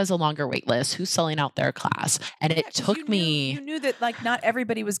like, who has a longer wait list? Who's selling out their class? And it took me. You knew that like not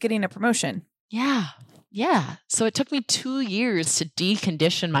everybody was getting a promotion. Yeah. Yeah. So it took me 2 years to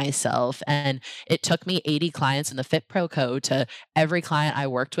decondition myself. And it took me 80 clients in the Fit Pro Co to every client I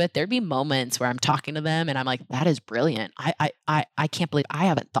worked with. There'd be moments where I'm talking to them and I'm like, that is brilliant. I can't believe I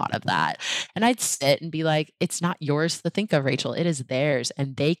haven't thought of that. And I'd sit and be like, it's not yours to think of, Rachel. It is theirs.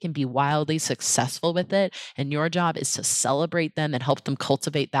 And they can be wildly successful with it. And your job is to celebrate them and help them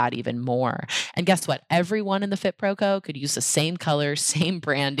cultivate that even more. And guess what? Everyone in the Fit Pro Co could use the same color, same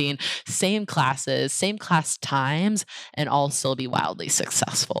branding, same classes, same class times, and all still be wildly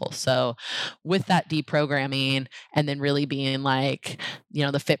successful. So with that deprogramming and then really being like,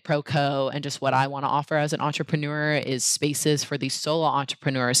 the Fit Pro Co and just what I want to offer as an entrepreneur is spaces for these solo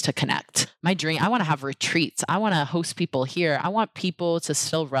entrepreneurs to connect. My dream, I want to have retreats. I want to host people here. I want people to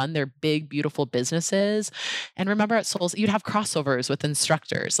still run their big, beautiful businesses. And remember at Souls, you'd have crossovers with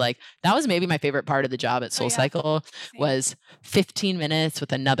instructors. Like that was maybe my favorite part of the job at SoulCycle was 15 minutes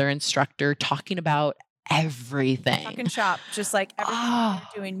with another instructor talking about everything. Talking shop, just like everything you're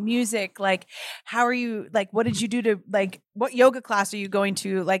doing, music, like how are you, like what did you do to, like what yoga class are you going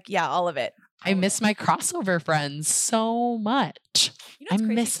to, like all of it. I miss my crossover friends so much. I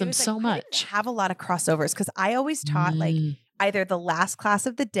miss them so much. I didn't have a lot of crossovers because I always taught like either the last class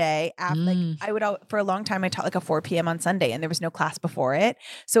of the day after, like I would, for a long time, I taught like a 4 p.m. on Sunday and there was no class before it.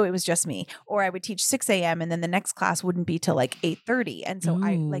 So it was just me, or I would teach 6 a.m. and then the next class wouldn't be till like 8:30. And so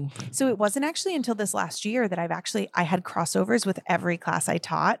so it wasn't actually until this last year that I had crossovers with every class I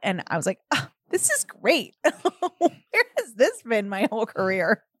taught. And I was like, this is great. Where has this been my whole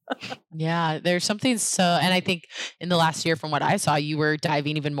career? Yeah, there's something and I think in the last year, from what I saw, you were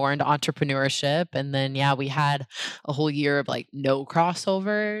diving even more into entrepreneurship. And then, we had a whole year of like no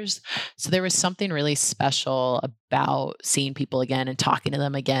crossovers. So there was something really special about seeing people again and talking to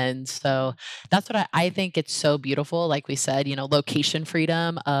them again. So that's what I think it's so beautiful. Like we said, location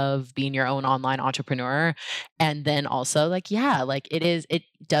freedom of being your own online entrepreneur. And then also like it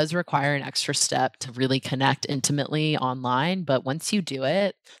does require an extra step to really connect intimately online. But once you do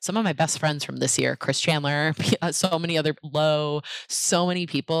it, some of my best friends from this year, Chris Chandler, so many other so many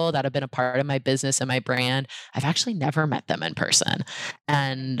people that have been a part of my business and my brand, I've actually never met them in person.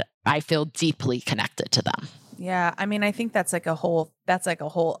 And I feel deeply connected to them. Yeah. I mean, I think that's like a whole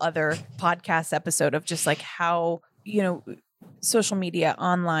other podcast episode of just like how, social media,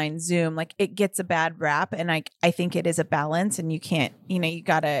 online, Zoom, like it gets a bad rap. And I think it is a balance, and you can't, you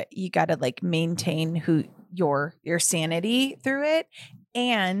gotta like maintain your sanity through it.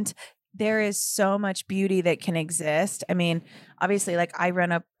 And there is so much beauty that can exist. I mean, obviously, like I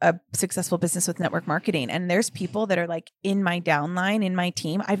run a successful business with network marketing, and there's people that are like in my downline, in my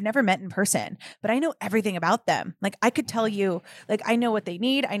team, I've never met in person, but I know everything about them. Like I could tell you, like, I know what they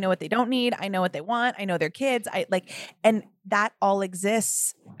need. I know what they don't need. I know what they want. I know their kids. And that all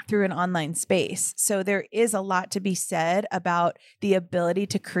exists through an online space. So there is a lot to be said about the ability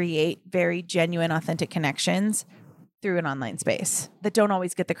to create very genuine, authentic connections through an online space that don't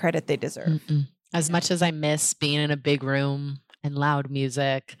always get the credit they deserve. As much as I miss being in a big room and loud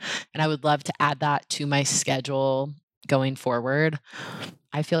music, and I would love to add that to my schedule going forward,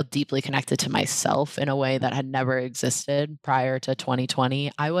 I feel deeply connected to myself in a way that had never existed prior to 2020.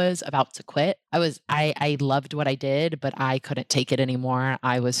 I was about to quit. I loved what I did, but I couldn't take it anymore.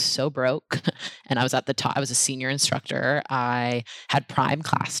 I was so broke and I was at the top. I was a senior instructor. I had prime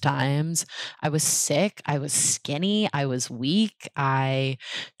class times. I was sick. I was skinny. I was weak. I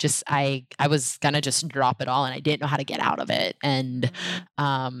was going to just drop it all, and I didn't know how to get out of it. And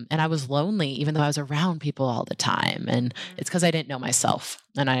I was lonely, even though I was around people all the time. And it's because I didn't know myself.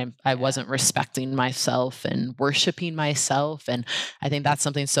 And I wasn't respecting myself and worshiping myself. And I think that's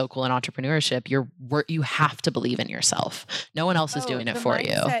something so cool in entrepreneurship. You have to believe in yourself. No one else is doing it for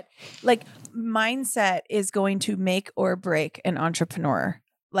you. Like mindset is going to make or break an entrepreneur.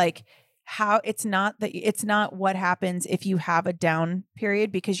 Like it's not what happens if you have a down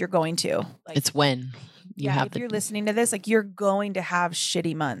period, because you're going to. Like, it's when. If you're listening to this, like you're going to have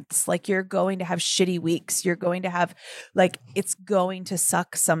shitty months, like you're going to have shitty weeks. You're going to have it's going to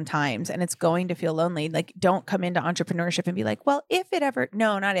suck sometimes, and it's going to feel lonely. Like don't come into entrepreneurship and be like, well,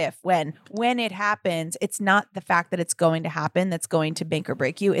 when it happens, it's not the fact that it's going to happen that's going to make or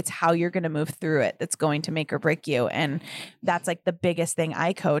break you. It's how you're going to move through it that's going to make or break you. And that's like the biggest thing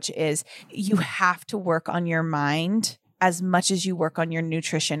I coach is you have to work on your mind as much as you work on your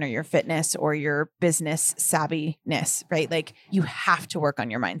nutrition or your fitness or your business savviness, right? Like you have to work on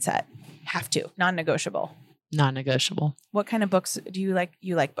your mindset. Have to, non-negotiable. Non-negotiable. What kind of books do you like?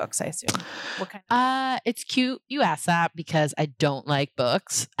 You like books, I assume. What kind of It's cute you ask that because I don't like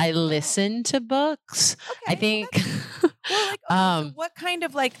books. I listen to books. I Okay, think well, like, okay, so what kind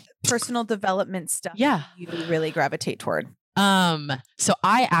of like personal development stuff Yeah. do you really gravitate toward? So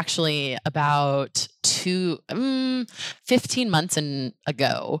I actually about 15 months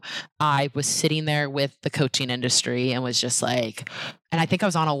ago, I was sitting there with the coaching industry and was just like, and I think I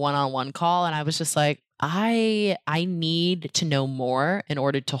was on a one-on-one call and I was just like, I need to know more in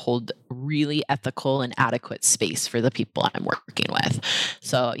order to hold really ethical and adequate space for the people I'm working with.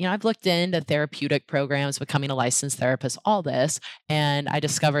 So, I've looked into therapeutic programs, becoming a licensed therapist, all this, and I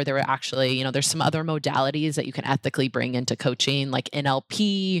discovered there were actually, there's some other modalities that you can ethically bring into coaching, like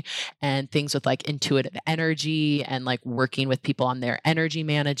NLP and things with like intuitive energy and like working with people on their energy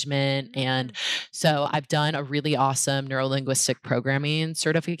management. And so I've done a really awesome neurolinguistic programming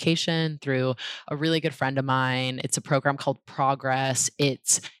certification through a really good friend of mine. It's a program called Progress.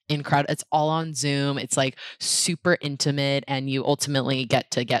 It's incredible. It's all on Zoom. It's like super intimate, and you ultimately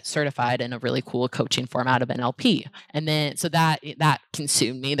get to get certified in a really cool coaching format of NLP. And then so that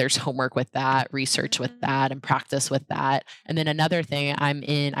consumed me. There's homework with that, research with that, and practice with that. And then another thing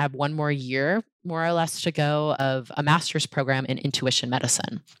I have one more year more or less to go of a master's program in intuition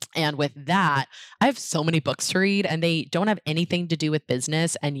medicine. And with that, I have so many books to read and they don't have anything to do with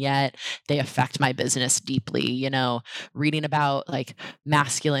business. And yet they affect my business deeply. Reading about like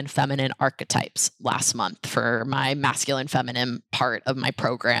masculine, feminine archetypes last month for my masculine, feminine part of my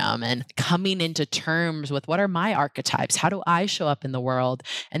program and coming into terms with what are my archetypes? How do I show up in the world?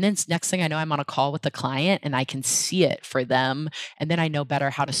 And then next thing I know, I'm on a call with the client and I can see it for them. And then I know better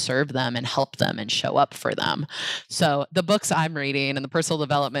how to serve them and help them and show up for them. So the books I'm reading and the personal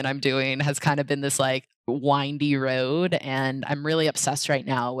development I'm doing has kind of been this like windy road. And I'm really obsessed right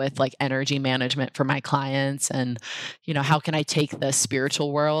now with like energy management for my clients. And, how can I take the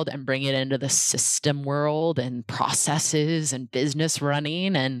spiritual world and bring it into the system world and processes and business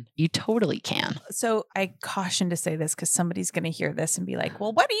running? And you totally can. So I caution to say this because somebody's going to hear this and be like,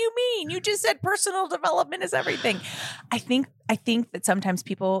 well, what do you mean? You just said personal development is everything. I think that sometimes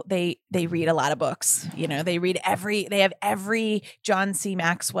people, they read a lot of books, they have every John C.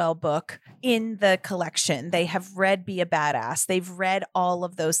 Maxwell book in the collection. They have read Be a Badass. They've read all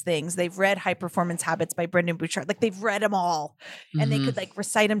of those things. They've read High Performance Habits by Brendon Burchard. Like they've read them all and they could like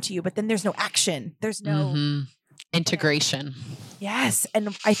recite them to you, but then there's no action. There's no integration. Yes.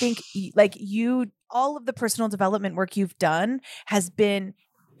 And I think like all of the personal development work you've done has been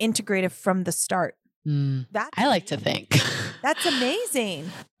integrative from the start. I like to think. That's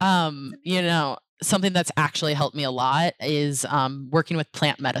amazing. Something that's actually helped me a lot is working with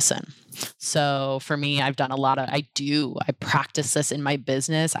plant medicine. So for me, I've done I practice this in my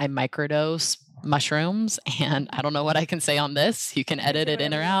business. I microdose mushrooms, and I don't know what I can say on this. You can edit it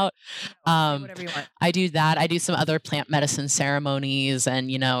in or out. Whatever you want. I do that. I do some other plant medicine ceremonies, and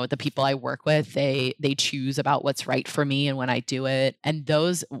the people I work with, they choose about what's right for me and when I do it. And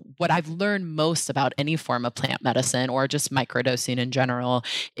what I've learned most about any form of plant medicine or just microdosing in general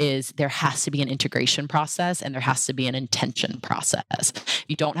is there has to be an integration process and there has to be an intention process. If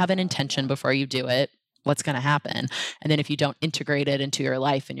you don't have an intention before you do it, what's going to happen? And then if you don't integrate it into your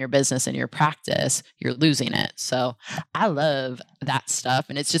life and your business and your practice, you're losing it. So I love that stuff.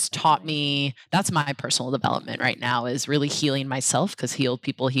 And it's just taught me, that's my personal development right now, is really healing myself, because healed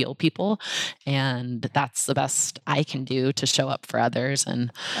people heal people. And that's the best I can do to show up for others.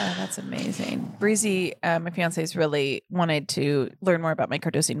 And that's amazing. Breezy, my fiance, has really wanted to learn more about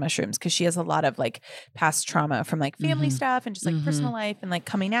microdosing mushrooms because she has a lot of like past trauma from like family stuff and just like personal life and like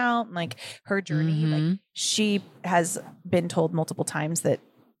coming out and like her journey. Like she has been told multiple times that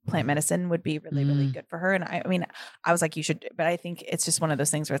plant medicine would be really, really good for her. And I mean, I was like, you should, but I think it's just one of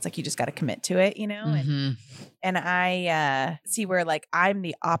those things where it's like, you just got to commit to it, and I see where like, I'm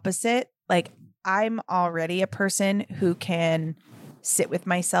the opposite. Like I'm already a person who can sit with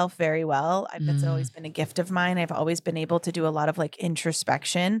myself very well. That's always been a gift of mine. I've always been able to do a lot of like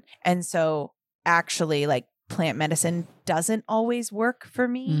introspection. And so actually like plant medicine doesn't always work for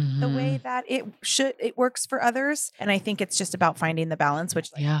me the way that it works for others. And I think it's just about finding the balance, which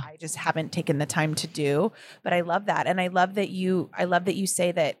I just haven't taken the time to do, but I love that. And I love that you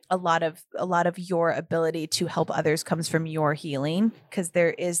say that a lot of your ability to help others comes from your healing, because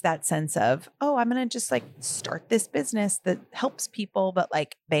there is that sense of, oh, I'm going to just like start this business that helps people, but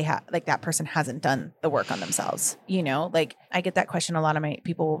like that person hasn't done the work on themselves. Like I get that question. A lot of my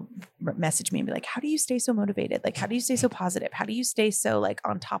people message me and be like, how do you stay so motivated? Like, how do you stay so positive? How do you stay so like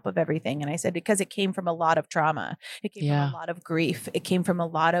on top of everything? And I said, because it came from a lot of trauma. It came from a lot of grief. It came from a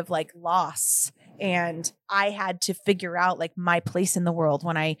lot of like loss. And I had to figure out like my place in the world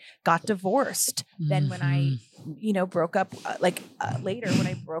when I got divorced. Then when I, broke up later when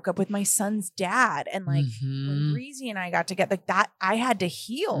I broke up with my son's dad, and like when Breezy and I got together, like that, I had to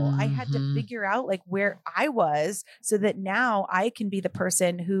heal. I had to figure out like where I was so that now I can be the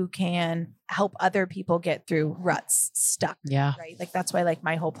person who can help other people get through ruts, stuck. Yeah. Right. Like that's why like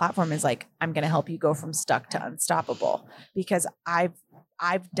my whole platform is like, I'm going to help you go from stuck to unstoppable, because I've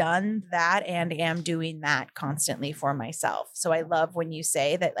done that and am doing that constantly for myself. So I love when you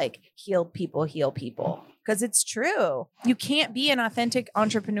say that like healed people heal people, because it's true. You can't be an authentic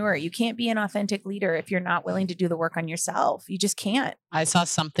entrepreneur. You can't be an authentic leader if you're not willing to do the work on yourself. You just can't. I saw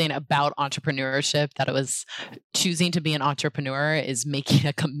something about entrepreneurship that it was choosing to be an entrepreneur is making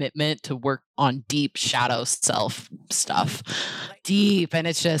a commitment to work on deep shadow self stuff. Deep. And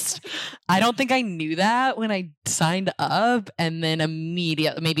it's just, I don't think I knew that when I signed up. And then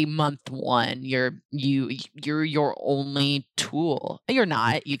immediately, maybe month one, you're your only tool. You're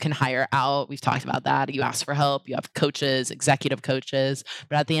not. You can hire out. We've talked about that. You ask for help. You have coaches, executive coaches.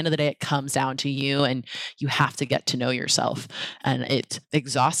 But at the end of the day, it comes down to you, and you have to get to know yourself. And it's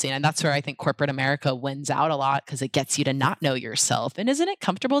exhausting. And that's where I think corporate America wins out a lot, because it gets you to not know yourself. And isn't it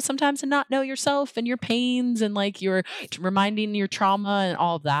comfortable sometimes to not know yourself and your pains and like you're reminding your trauma and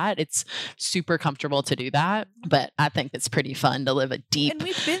all of that? It's super comfortable to do that. But I think it's pretty fun to live a deep, and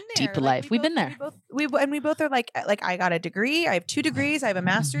we've been there. deep Like, life. We've been there. We both are like I got a degree. I have 2 degrees. I have a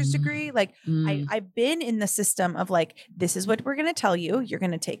master's degree. Like I've been in the system of like, this is what we're going to tell you. You're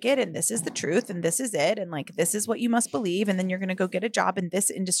going to take it, and this is the truth, and this is it, and like this is what you must believe, and then you're going to go get a job in this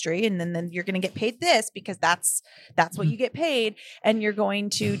industry, and then you're going to get paid this because that's what you get paid, and you're going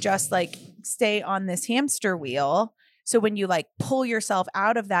to just like stay on this hamster wheel. So when you like pull yourself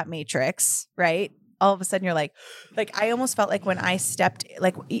out of that matrix, right? All of a sudden you're like I almost felt like when I stepped,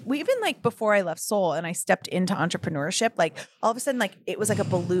 like even like before I left Soul and I stepped into entrepreneurship, like all of a sudden, like it was like a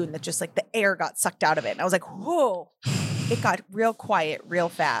balloon that just like the air got sucked out of it. And I was like, whoa, it got real quiet real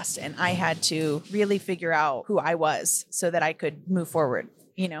fast. And I had to really figure out who I was so that I could move forward.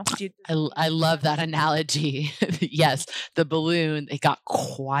 You know, I love that analogy. Yes, the balloon, it got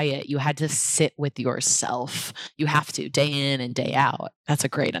quiet. You had to sit with yourself. You have to, day in and day out. That's a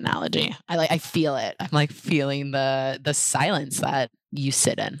great analogy. I feel it. I'm like feeling the silence that you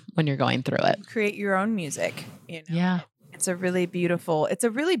sit in when you're going through it. Create your own music. You know? Yeah. It's a beautiful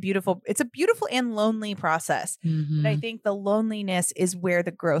and lonely process. But I think the loneliness is where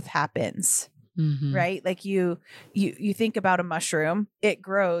the growth happens. Right? Like you think about a mushroom, it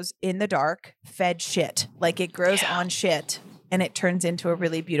grows in the dark, fed shit. Like it grows on shit, and it turns into a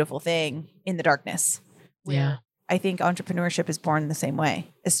really beautiful thing in the darkness. Yeah. I think entrepreneurship is born the same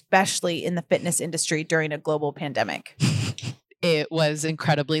way, especially in the fitness industry during a global pandemic. It was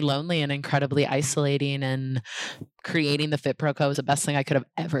incredibly lonely and incredibly isolating, and creating the Fit Pro Co was the best thing I could have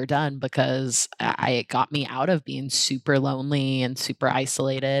ever done, because it got me out of being super lonely and super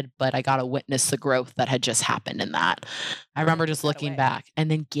isolated, but I got to witness the growth that had just happened in that. I remember just looking back,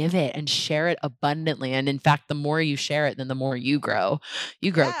 and then give it and share it abundantly. And in fact, the more you share it, then the more you grow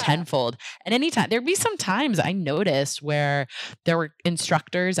tenfold. And anytime there'd be some times I noticed where there were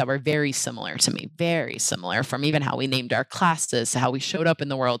instructors that were very similar to me, very similar, from even how we named our classes to how we showed up in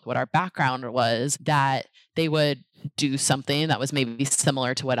the world, what our background was, that they would do something that was maybe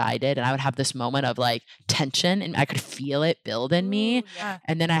similar to what I did. And I would have this moment of like tension, and I could feel it build in me. Ooh, yeah.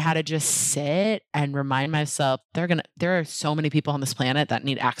 And then I had to just sit and remind myself, there are so many people on this planet that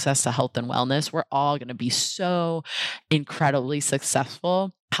need access to health and wellness. We're all going to be so incredibly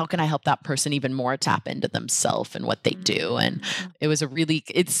successful. How can I help that person even more tap into themselves and what they do? And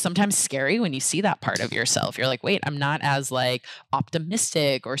it's sometimes scary when you see that part of yourself. You're like, wait, I'm not as like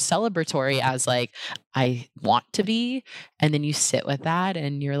optimistic or celebratory as like I want to be. And then you sit with that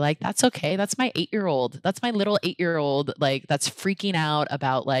and you're like, that's okay. That's my 8-year-old. That's my little 8-year-old. Like that's freaking out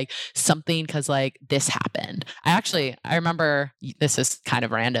about like something because like this happened. I remember, this is kind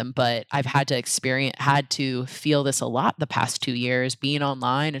of random, but I've had to feel this a lot the past 2 years, being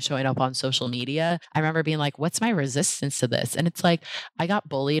online and showing up on social media. I remember being like, what's my resistance to this? And it's like, I got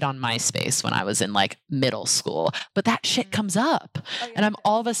bullied on MySpace when I was in like middle school, but that shit comes up. And I'm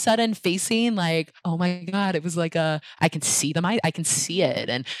all of a sudden facing like, oh my God, it was like I can see it.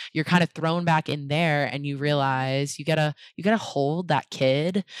 And you're kind of thrown back in there, and you realize you gotta hold that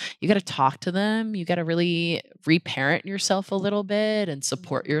kid. You gotta talk to them. You gotta really reparent yourself a little bit and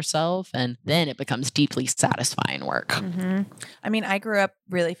support yourself. And then it becomes deeply satisfying work. I mean, I grew up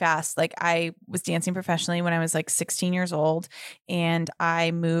really fast. Like I was dancing professionally when I was like 16 years old, and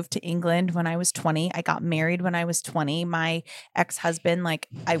I moved to England when I was 20. I got married when I was 20. My ex-husband, like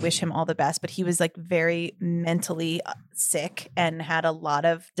I wish him all the best, but he was like very mentally sick and had a lot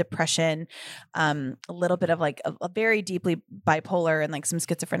of depression, a little bit of like a very deeply bipolar and like some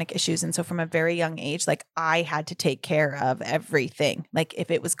schizophrenic issues. And so from a very young age, like I had to take care of everything. Like if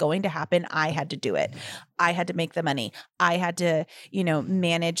it was going to happen, I had to do it. I had to make the money. I had to,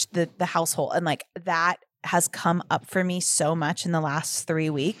 manage the household. And like that has come up for me so much in the last 3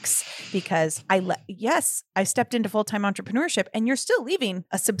 weeks because I stepped into full-time entrepreneurship, and you're still leaving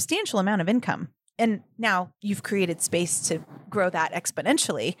a substantial amount of income. And now you've created space to grow that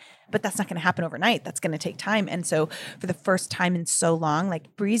exponentially, but that's not going to happen overnight. That's going to take time. And so for the first time in so long,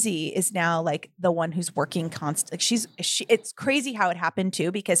 like Breezy is now like the one who's working constantly. Like it's crazy how it happened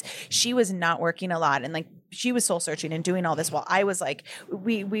too, because she was not working a lot, and like she was soul searching and doing all this while I was like,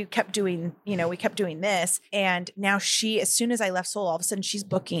 we kept doing this. And now as soon as I left Soul, all of a sudden she's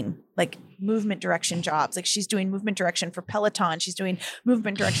booking like movement direction jobs. Like she's doing movement direction for Peloton. She's doing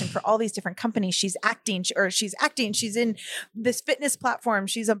movement direction for all these different companies. She's acting. She's in this fitness platform.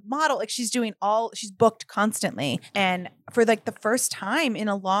 She's a model. Like she's booked constantly. And for like the first time in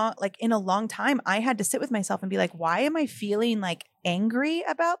a long time, I had to sit with myself and be like, why am I feeling like angry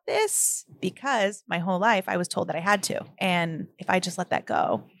about this? Because my whole life I was told that I had to. And if I just let that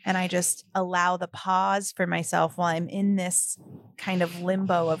go and I just allow the pause for myself while I'm in this kind of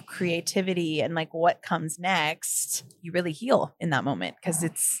limbo of creativity and like what comes next, you really heal in that moment, because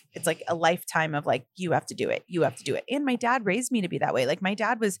it's like a lifetime of like, you have to do it. You have to do it. And my dad raised me to be that way. Like my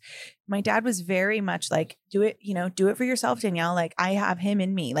dad was very much like, do it for yourself, Danielle. Like I have him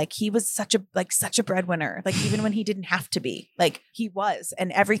in me. Like he was such a breadwinner. Like even when he didn't have to be, like he was,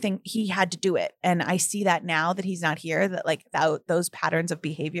 and everything he had to do it. And I see that now that he's not here, that like those patterns of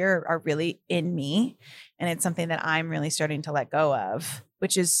behavior are really in me. And it's something that I'm really starting to let go of,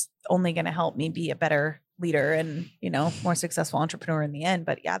 which is only going to help me be a better leader and, more successful entrepreneur in the end.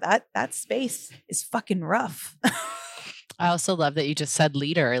 But yeah, that space is fucking rough. I also love that you just said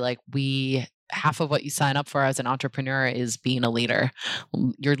leader. Like half of what you sign up for as an entrepreneur is being a leader.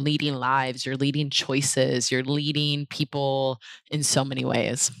 You're leading lives, you're leading choices, you're leading people in so many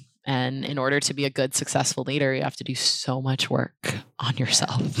ways. And in order to be a good, successful leader, you have to do so much work on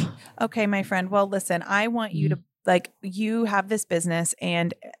yourself. Okay, my friend. Well, listen, I want you to you have this business,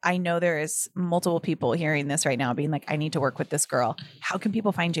 and I know there is multiple people hearing this right now being like, I need to work with this girl. How can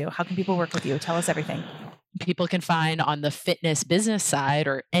people find you? How can people work with you? Tell us everything. People can find on the fitness business side,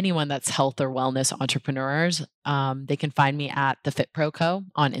 or anyone that's health or wellness entrepreneurs, they can find me at The Fit Pro Co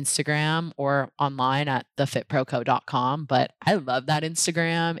on Instagram or online at thefitproco.com. But I love that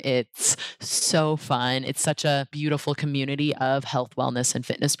Instagram. It's so fun. It's such a beautiful community of health, wellness, and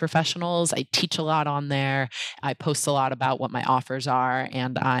fitness professionals. I teach a lot on there. I post a lot about what my offers are,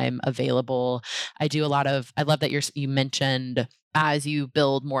 and I'm available. I love that you mentioned, as you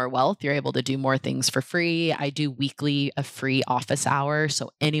build more wealth, you're able to do more things for free. I do weekly a free office hour.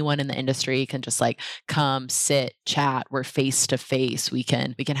 So anyone in the industry can just like come, sit, chat. We're face to face. We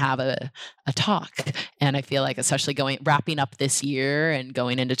can have a talk. And I feel like, especially wrapping up this year and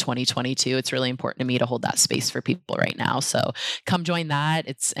going into 2022, it's really important to me to hold that space for people right now. So come join that.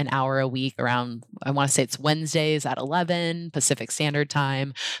 It's an hour a week around, I want to say it's Wednesdays at 11 Pacific Standard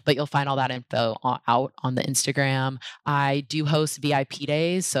Time, but you'll find all that info out on the Instagram. I do host VIP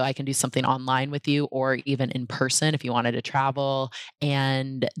days, so I can do something online with you or even in person if you wanted to travel.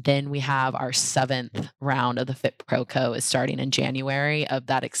 And then we have our 7th round of the Fit Pro Co is starting in January, of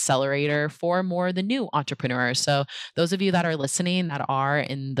that accelerator for more the new entrepreneurs. So those of you that are listening that are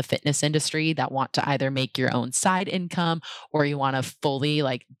in the fitness industry that want to either make your own side income, or you want to fully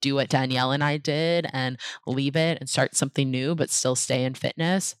like do what Danielle and I did and leave it and start something new but still stay in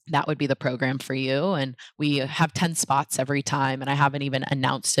fitness, that would be the program for you. And we have 10 spots every time, and I haven't even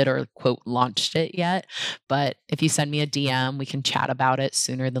announced it or quote launched it yet. But if you send me a DM, we can chat about it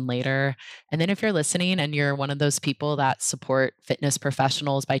sooner than later. And then if you're listening and you're one of those people that support fitness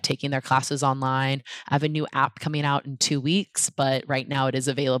professionals by taking their classes online, I have a new app coming out in 2 weeks, but right now it is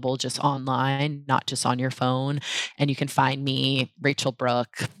available just online, not just on your phone. And you can find me, Rachel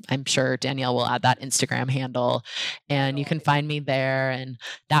Brook. I'm sure Danielle will add that Instagram handle, and you can find me there. And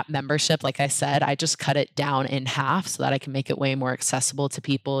that membership, like I said, I just cut it down in half so that I can make it way more accessible to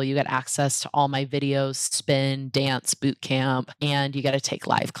people. You get access to all my videos, spin, dance, boot camp, and you get to take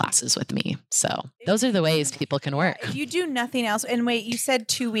live classes with me. So those are the ways people can work. If you do nothing else, and wait, you said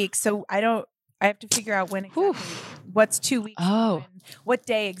 2 weeks, so I have to figure out when exactly What's 2 weeks? Oh. What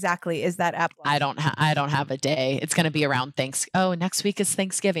day exactly is that app launch? I don't have a day. It's going to be around next week is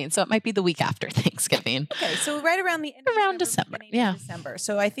Thanksgiving. So it might be the week after Thanksgiving. Okay. So right around the end around of December. Yeah. December.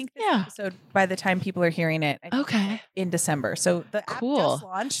 So I think this episode, by the time people are hearing it, in December. So the app just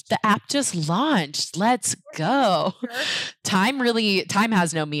launched. The app just launched. Let's go. Time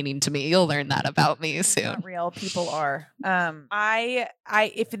has no meaning to me. You'll learn that about me soon. Not real. People are.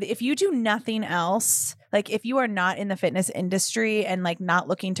 If you do nothing else, like if you are not in the fitness industry and like not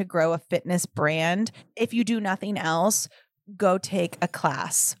looking to grow a fitness brand, if you do nothing else, go take a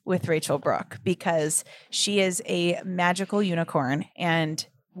class with Rachel Brook, because she is a magical unicorn and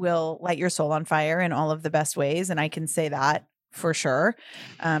will light your soul on fire in all of the best ways. And I can say that for sure.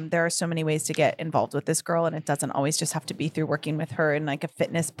 There are so many ways to get involved with this girl, and it doesn't always just have to be through working with her in like a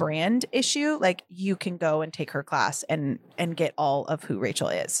fitness brand issue. Like you can go and take her class and get all of who Rachel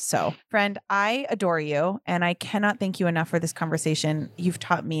is. So friend, I adore you, and I cannot thank you enough for this conversation. You've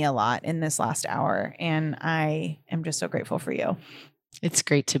taught me a lot in this last hour, and I am just so grateful for you. It's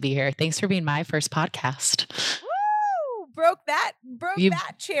great to be here. Thanks for being my first podcast. Broke that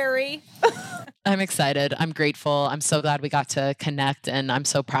cherry. I'm excited. I'm grateful. I'm so glad we got to connect, and I'm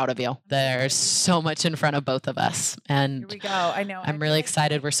so proud of you. There's so much in front of both of us, and here we go. I know. I'm really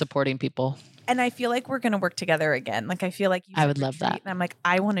excited. We're supporting people. And I feel like we're going to work together again. Like, I feel like I would love that. And I'm like,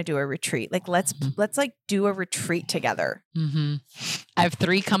 I want to do a retreat. Like, let's like do a retreat together. Mm-hmm. I have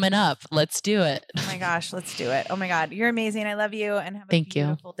 3 coming up. Let's do it. Oh my gosh. Let's do it. Oh my God. You're amazing. I love you, and have a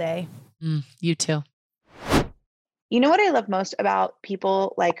beautiful day. You too. You know what I love most about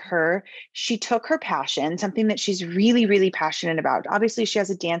people like her? She took her passion, something that she's really, really passionate about. Obviously, she has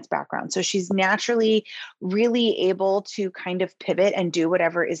a dance background, so she's naturally really able to kind of pivot and do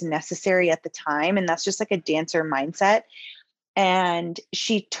whatever is necessary at the time. And that's just like a dancer mindset. And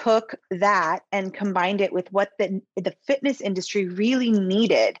she took that and combined it with what the fitness industry really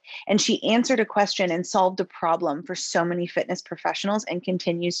needed. And she answered a question and solved a problem for so many fitness professionals, and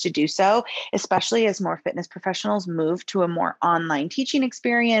continues to do so, especially as more fitness professionals move to a more online teaching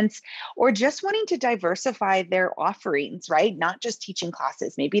experience, or just wanting to diversify their offerings, right? Not just teaching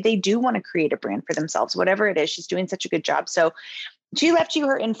classes. Maybe they do want to create a brand for themselves, whatever it is. She's doing such a good job. So she left you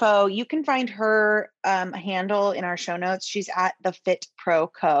her info. You can find her handle in our show notes. She's at the Fit Pro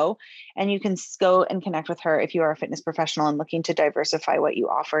Co. And you can go and connect with her if you are a fitness professional and looking to diversify what you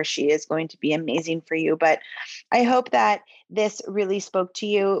offer. She is going to be amazing for you. But I hope that this really spoke to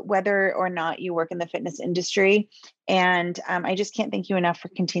you, whether or not you work in the fitness industry. And I just can't thank you enough for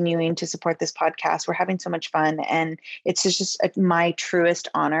continuing to support this podcast. We're having so much fun, and it's just my truest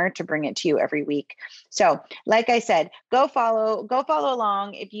honor to bring it to you every week. So like I said, go follow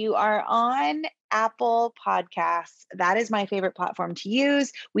along. If you are on Apple Podcasts, that is my favorite platform to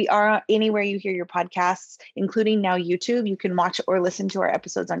use. We are anywhere you hear your podcasts, including now YouTube. You can watch or listen to our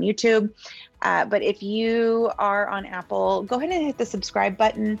episodes on YouTube. But if you are on Apple, go ahead and hit the subscribe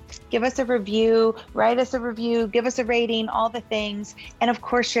button, give us a review, write us a review, give us a rating, all the things. And of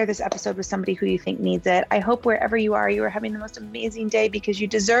course, share this episode with somebody who you think needs it. I hope wherever you are having the most amazing day, because you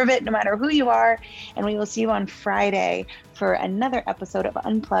deserve it no matter who you are. And we will see you on Friday for another episode of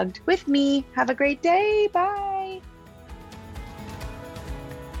Unplugged with me. Have a great day. Bye.